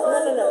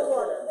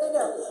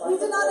 We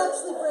did not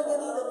actually bring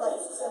any that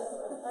lights.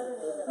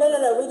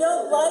 No. We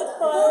don't light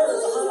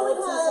fires on our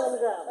Tucson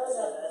ground.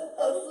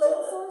 A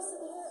flame source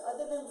in here,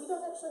 other than we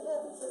don't actually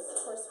have it, because of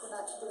course we're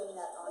not doing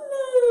that on.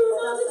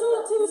 Not at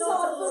all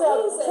Tucson for So,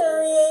 reason.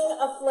 carrying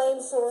a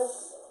flame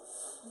source,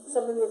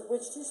 something with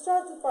which to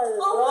start the fire, I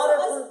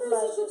waterproof suppose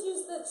match. you could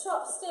use the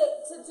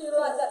chopstick to do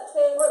like that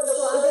thing. If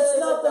it's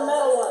not the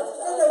metal one.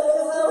 No,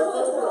 you have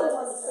the wood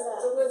ones for that.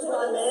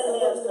 Man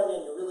hands come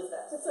in, you're really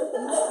fast.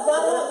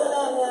 Not have the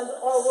man hands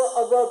or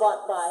a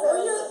robot by.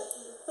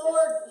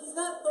 He's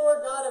not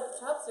Thor, god of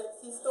chopsticks.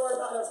 He's Thor,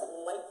 god of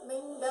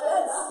lightning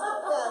guys.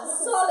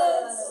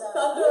 Solid.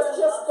 Thunder.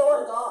 Just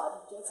Thor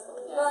God,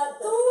 basically. Right,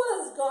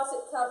 Thor's got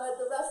it covered.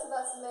 The rest of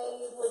us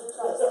may need wooden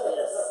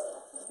chopsticks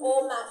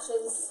or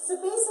matches. So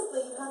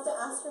basically, you have to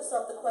ask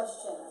yourself the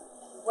question,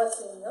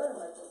 what's in your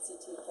emergency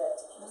tea kit?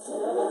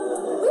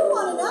 We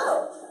want to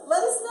know.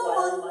 Let us know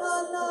on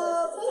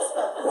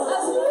Facebook.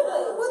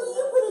 Absolutely. What do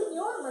you put in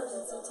your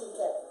emergency tea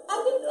kit? I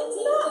think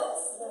it's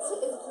nice.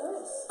 It's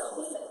good.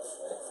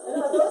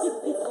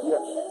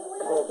 You're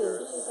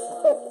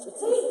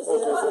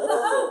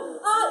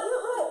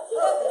right.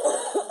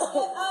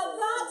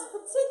 That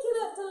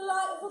particular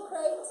delightful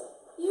crate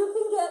you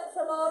can get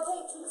from our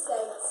patron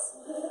saints,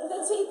 the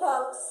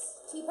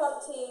Teapunk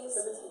teas.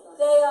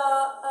 They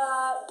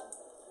are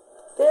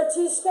They're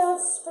Tea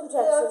Scouts from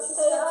Texas.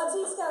 They are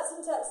Tea Scouts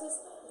in Texas.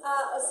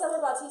 Some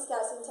of our Tea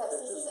Scouts in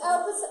Texas. Is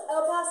El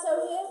Paso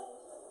here?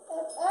 So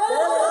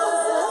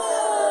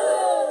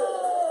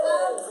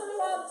we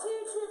have two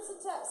troops in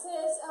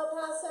Texas, El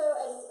Paso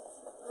and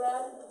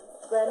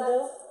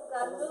Granville.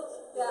 Granville.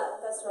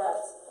 Yeah, that's right.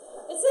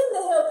 It's in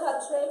the hill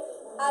country,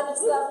 and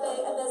it's lovely,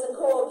 and there's a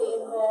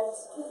corgi involved.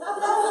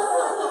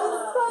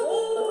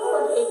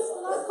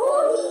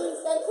 Corgis,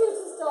 they're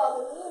cutest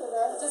dog in the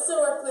universe. Just so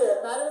we're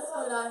clear, Madam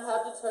Sue and I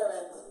have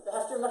determined,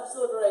 after much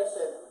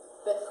deliberation,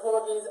 that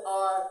corgis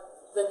are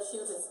the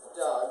cutest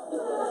dog.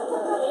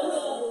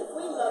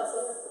 We love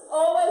them.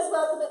 Always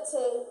welcome at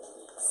tea.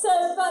 So,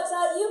 but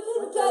you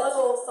can With get... their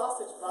little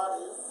sausage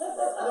bodies.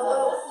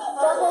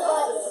 Bubble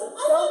butts.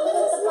 Don't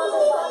forget the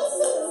bubble butts.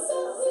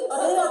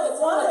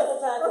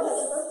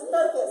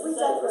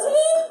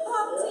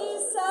 Teapunk Tea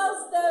sells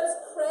those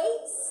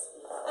crates,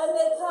 and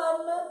they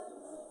come with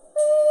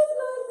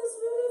like this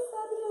really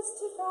fabulous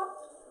teacup,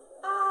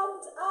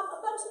 and a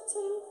bunch of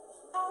tea,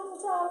 and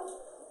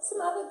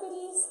some other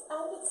goodies,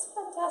 and it's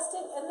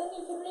fantastic. And then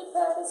you can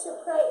repurpose your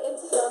crate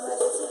into your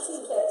emergency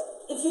tea kit.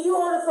 If you do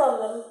order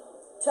from them,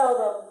 tell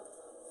them,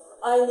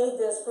 I need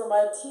this for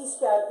my Tea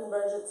Scout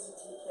emergency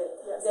tea kit.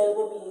 Yes. They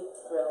will be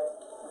thrilled.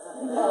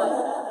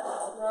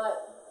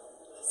 Right.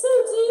 So,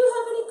 do you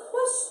have any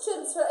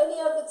questions for any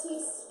of the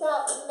Tea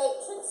Scout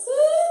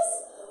matrices?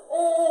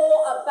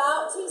 Or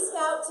about Tea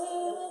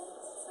Scouting?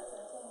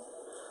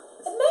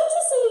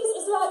 Matrices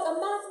is like a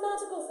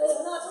mathematical thing,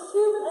 not a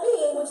human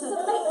being, which is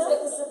a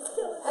matrix.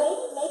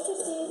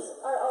 Matrices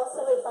are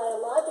also a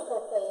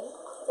biological thing.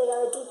 They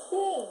are the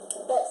thing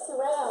that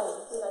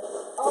surrounds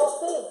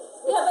all things.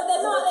 Yeah, but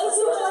they're not. They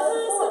do like a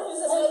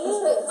matrix.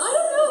 I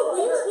don't know.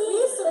 We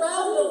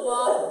surround a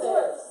lot of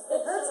things.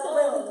 It hurts to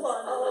break the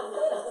plot.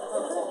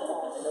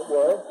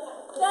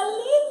 The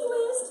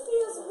linguist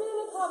feels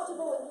really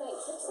comfortable with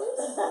matrices.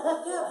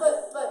 Yeah,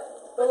 but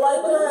The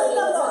librarian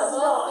is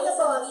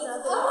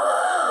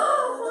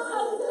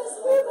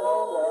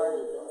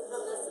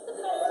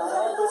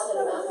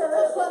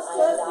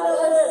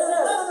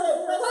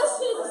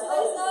Questions,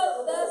 please.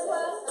 Oh, there's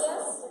one.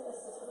 Yes.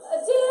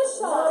 Dear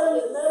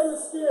Charlotte. Madam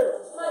Spear,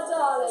 My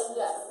darling.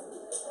 Yes.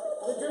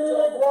 the Junior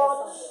League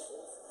Watch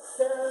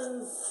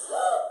stands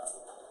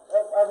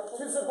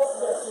to support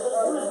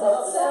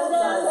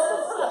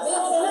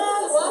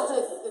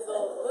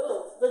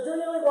the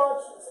Junior League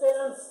Watch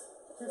stands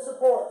to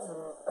support the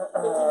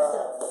Tea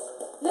Scouts.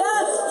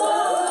 Yes!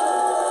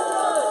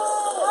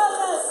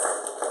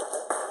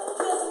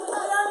 Yes,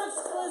 we are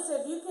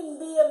exclusive. You can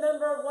be a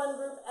member of one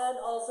group and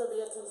also be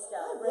a Tea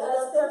Scout.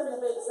 That's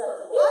perfectly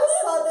acceptable. I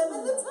saw them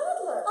in the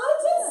toddler. I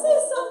did say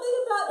something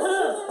about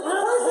the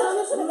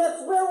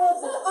That's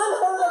werewolves is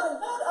unheard of and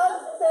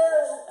unfair.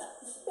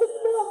 It's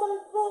not my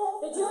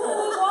fault. The Junior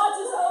League Watch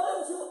is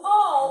open to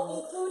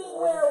all, including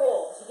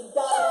werewolves. You can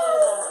die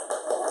about it.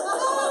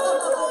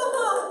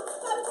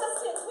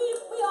 Fantastic.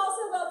 We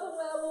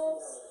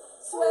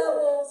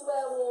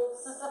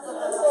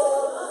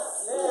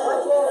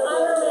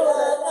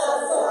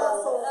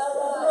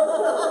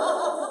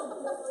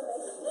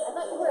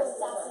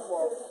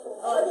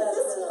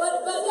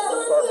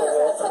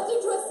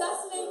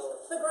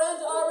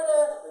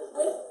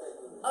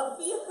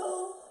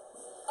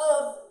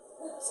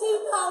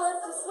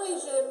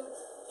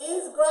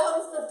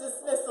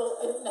dismissal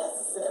if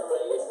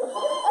necessary.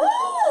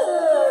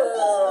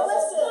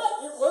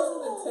 It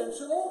wasn't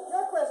intentional.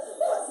 Your question.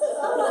 Yes,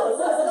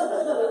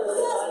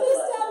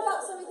 please stand up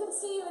so we can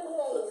see you and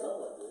hear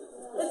you.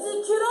 It's the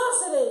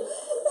curiosity.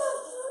 No,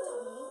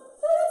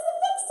 that's the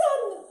vixen.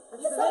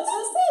 It's It's the the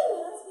vixen?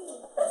 vixen.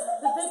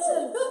 The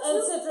vixen and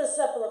citrus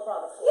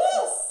cephalopoda.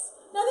 Yes.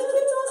 Now the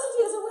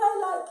curiosity is away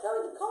like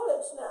going to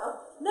college now.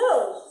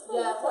 No.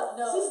 Yeah,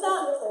 no. She's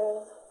not.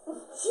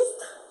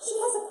 She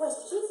has a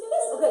question. She's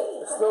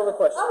Okay. Still the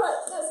question. All right.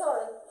 No,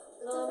 sorry.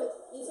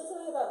 You said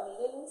something about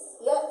meetings?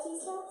 Yeah.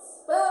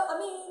 T-Scouts? Well, I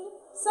mean,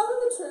 some of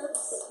the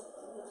troops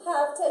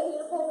have taken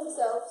it upon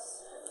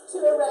themselves to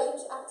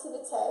arrange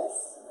activities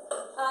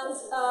and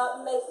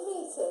make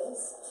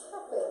meetings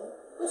happen,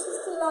 which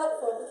is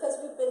delightful because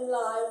we've been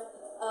live.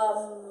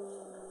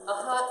 A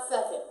hot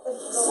second.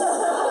 What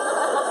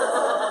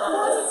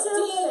is your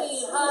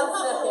D&D hot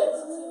second.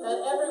 That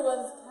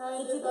everyone's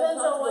kind It of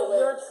depends on what uncomfortable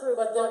your with, troop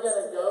but they're wants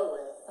going to to go do.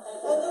 with.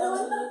 And you know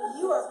what?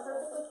 You are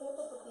perfectly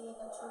capable of being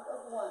a troop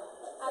of one.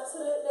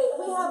 Absolutely.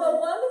 We have a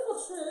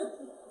wonderful troop.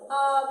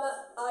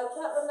 I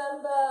cannot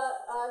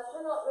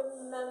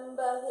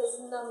remember his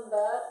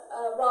number,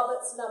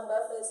 Robert's number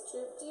for his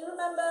troop. Do you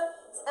remember?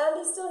 Is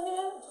Andy still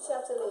here? Did she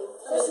have to leave?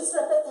 She's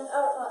right.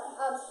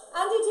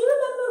 Andy, do you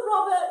remember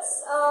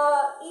Robert's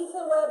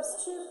Etherweb's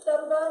troop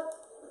number?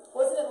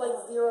 Wasn't it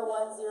like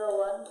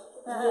 0101?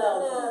 No.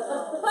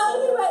 But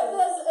anyway,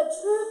 there's a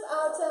troop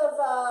out of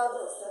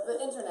The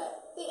internet.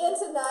 the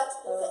internet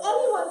that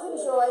anyone can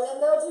join,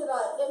 and they'll do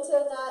like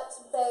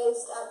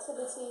internet-based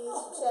activities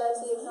for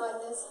charity and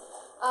kindness.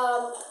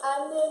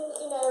 And then,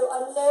 I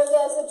know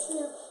there's a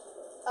troop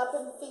up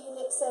in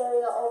Phoenix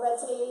area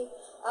already.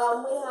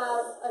 We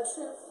have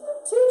two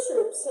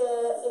troops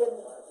here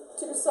in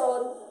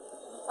Tucson.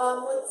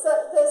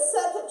 The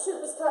second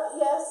troop is cut.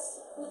 Yes.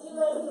 Would you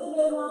like me to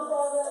name off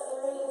all the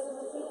areas in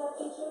which we have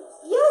these troops?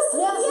 Yes.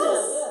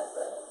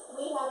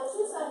 We have a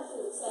Tucson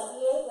troop, San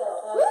Diego,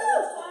 Woo!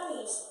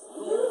 County,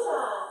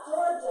 Utah,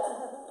 Georgia,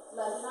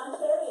 London,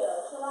 Ontario,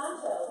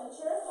 Toronto,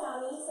 Ventura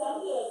County, San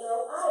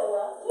Diego,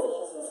 Iowa,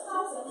 Phoenix,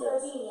 Wisconsin,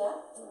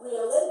 Gardenia,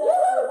 Rio Linda,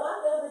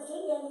 Rwanda,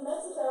 Virginia, New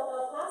Mexico,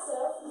 El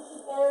Paso,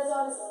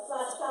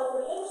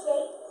 Arizona/California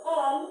Interstate,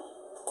 and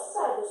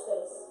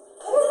cyberspace.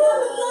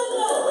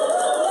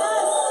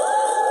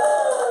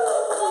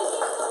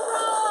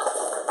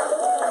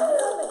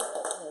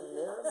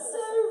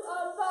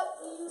 But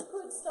you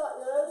could start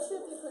your own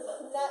troop. You could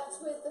connect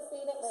with the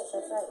Phoenix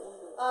troop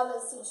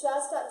and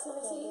suggest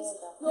activities.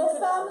 Your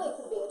family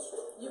could be a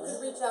troop. You could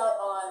reach out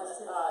on the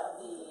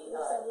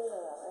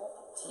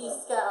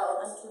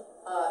T-Scout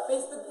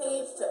Facebook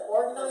page to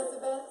organize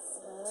events,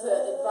 to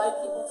invite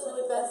people to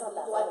events that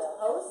you'd like to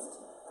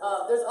host.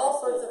 There's all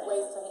sorts of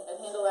ways to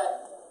handle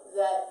that.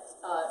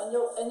 And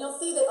you'll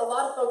see that a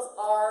lot of folks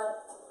are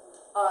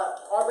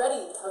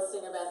already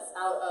hosting events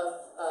out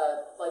of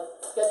like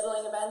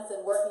scheduling events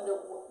and working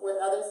with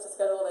others to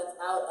schedule events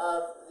out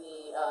of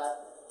the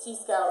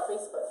T-Scout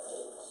Facebook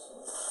page.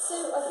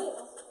 So I think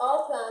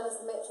our plan as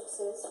the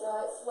Matrices,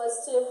 right,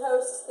 was to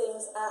host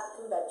things at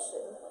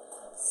convention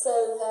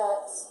so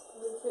that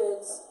we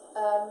could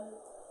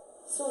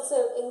sort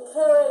of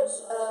encourage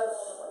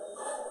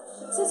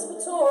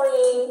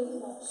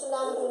participatory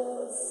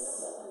shenanigans.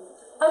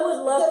 I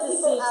would love Get to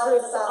people see out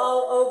and troops about.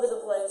 all over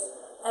the place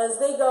as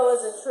they go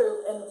as a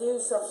troop and do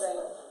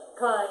something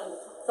kind,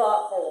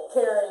 thoughtful,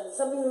 caring,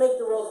 something to make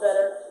the world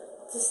better.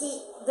 To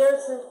see their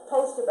troop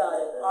post about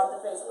it on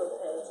the Facebook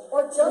page,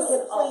 Or just we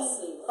can all plain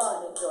see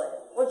fun. and enjoy it,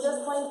 or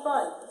just plain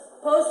fun.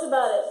 Post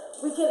about it.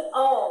 We can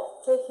all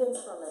take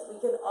hints from it. We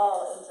can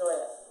all enjoy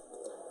it.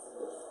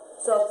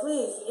 So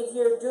please, if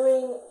you're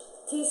doing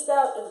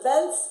T-Scout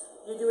events,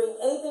 you're doing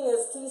anything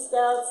as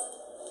T-Scouts,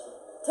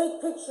 take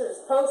pictures,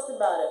 post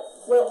about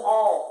it. We'll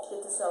all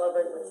get to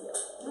celebrate with you.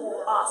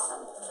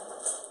 Awesome.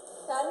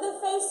 And the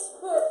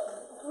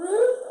Facebook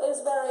group is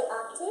very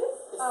active.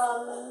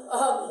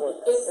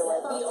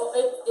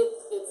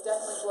 It's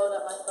definitely blown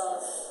up my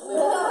phone.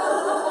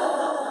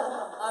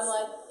 I'm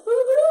like,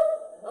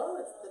 oh,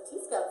 it's the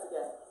T-Scouts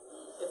again.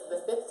 It's the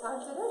 5th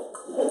time today.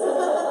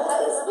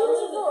 That is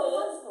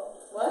beautiful.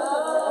 What?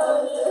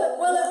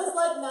 Well, it was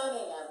like 9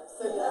 a.m.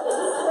 So yeah.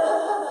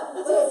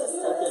 Okay,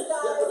 step it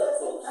up,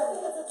 folks. I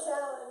think it's a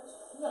challenge.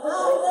 6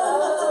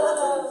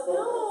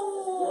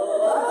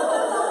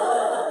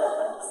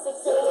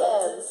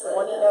 a.m.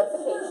 20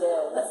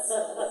 notifications.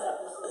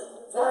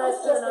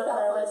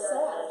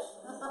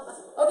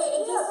 Okay,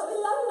 and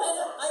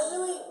I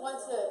really want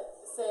to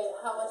say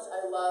how much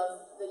I love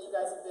that you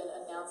guys have been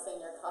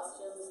announcing your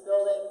costumes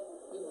building.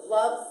 We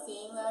love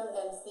seeing them,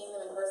 and seeing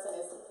them in person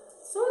is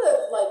sort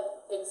of like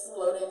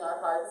exploding our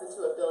hearts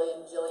into a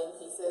billion jillion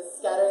pieces,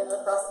 scattering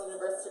them across the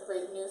universe to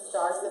create new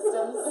star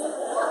systems.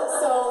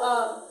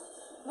 So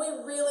we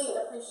really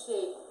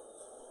appreciate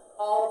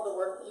all of the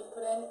work that you've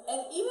put in, and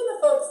even the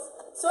folks.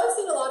 So I've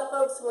seen a lot of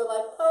folks who are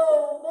like,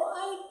 oh, well,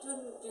 I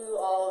didn't do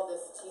all of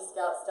this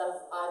T-Scout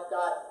stuff. I've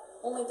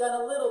only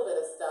done a little bit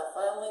of stuff.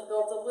 I only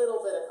built a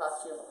little bit of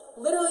costume.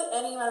 Literally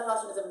any amount of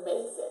costume is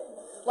amazing.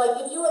 Like,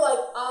 if you were like,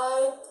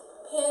 I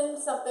pinned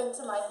something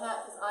to my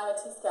hat because I'm a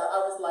T-Scout, I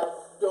was like,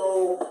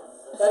 dope.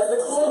 That's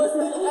the coolest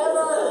thing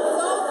ever.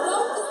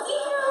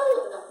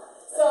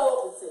 So,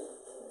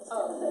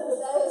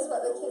 that is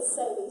what the kids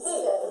say these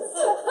days.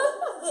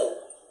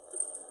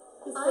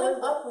 Hey,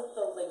 I'm up with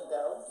the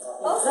lingo.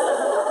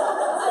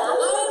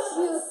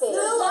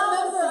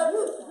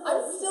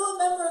 I'm still a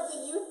member of the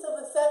youth till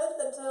the 7th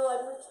until I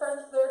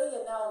turned 30,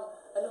 and now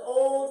I'm an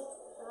old.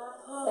 Hey,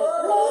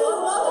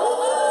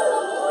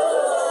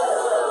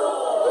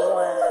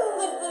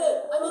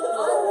 I mean,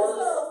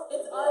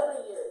 it's Arbor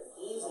years.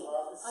 Easy.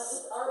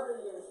 It's Arbor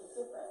years. It's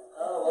different.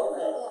 Oh,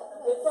 okay.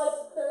 It's like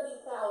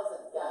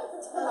 30,000, guys.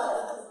 It's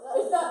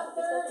not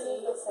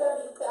 30, it's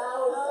 30,000.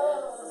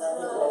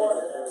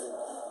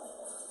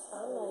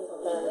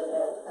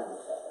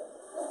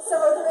 So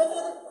are there any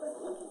other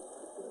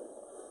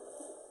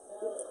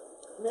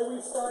May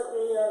we start a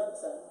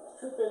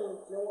trip in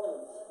New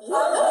Orleans?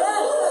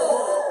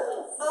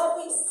 I'll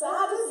be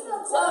sad if you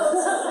don't.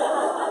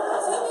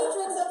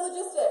 T-Matrix of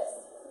Logistics.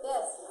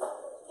 Yes.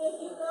 If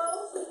you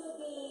go to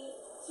the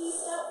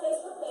T-Scout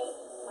Facebook page,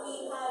 we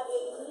have a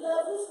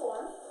lovely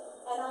form,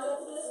 and all you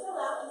have to do is fill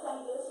out and kind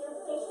of give us your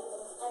information,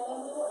 and then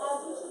we will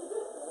add you to the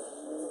group.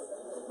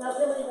 Now,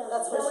 can we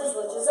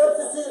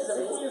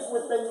substitute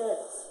with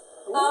beignets?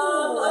 I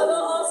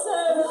will also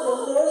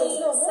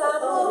be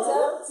saddled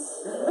up.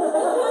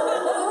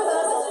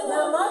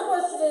 Now, my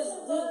question is,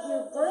 did you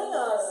bring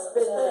us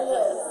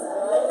beignets?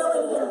 They go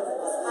in here. I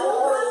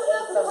already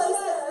ate them.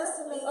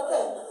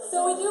 Okay, so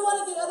we do want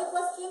to get other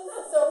questions,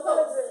 so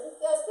folks.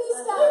 Yes, please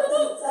stop.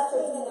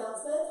 Actually, an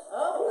announcement.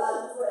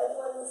 For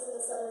anyone who's in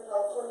the Southern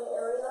California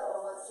area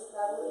or wants to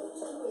travel in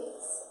 2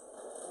 weeks,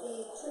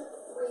 the Troop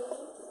 3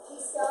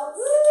 T-Scouts,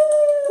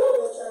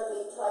 which are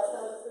the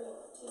Tri-County 3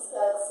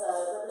 T-Scouts,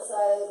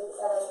 Riverside,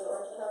 LA, and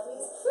Orange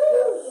counties,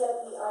 will be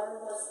at the Iron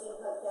Horse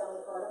Steampunk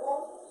Family Carnival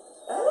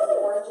at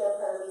the Orange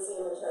Empire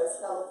Museum in Terrace,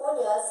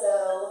 California. So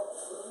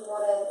if you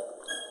want to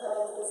come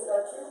and visit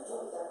our troop,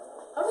 we'll be there.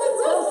 Okay,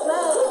 great.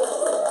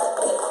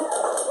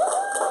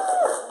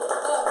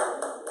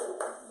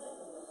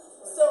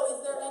 So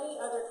is there any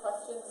other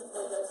questions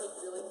before we go take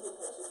really cute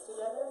pictures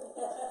together?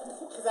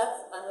 Because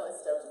I'm really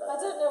stoked about I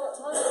that. don't know what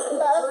time it is. We're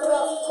about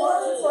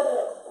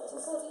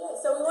 2:48.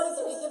 So we want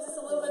to it gives us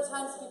a little bit of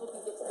time so people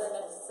can get to their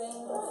next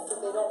thing, so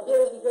they don't miss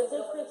anything. Go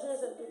take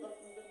pictures and people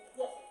can be.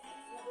 Yeah.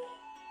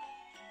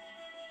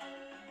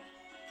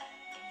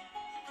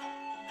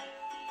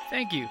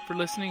 Thank you for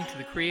listening to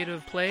the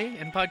Creative Play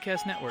and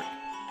Podcast Network.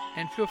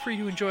 And feel free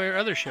to enjoy our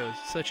other shows,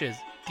 such as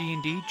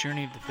D&D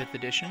Journey of the 5th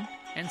Edition,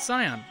 and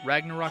Scion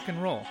Ragnarok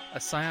and Roll, a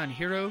Scion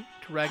hero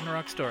to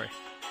Ragnarok story.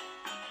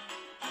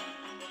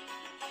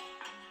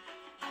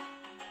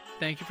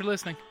 Thank you for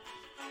listening.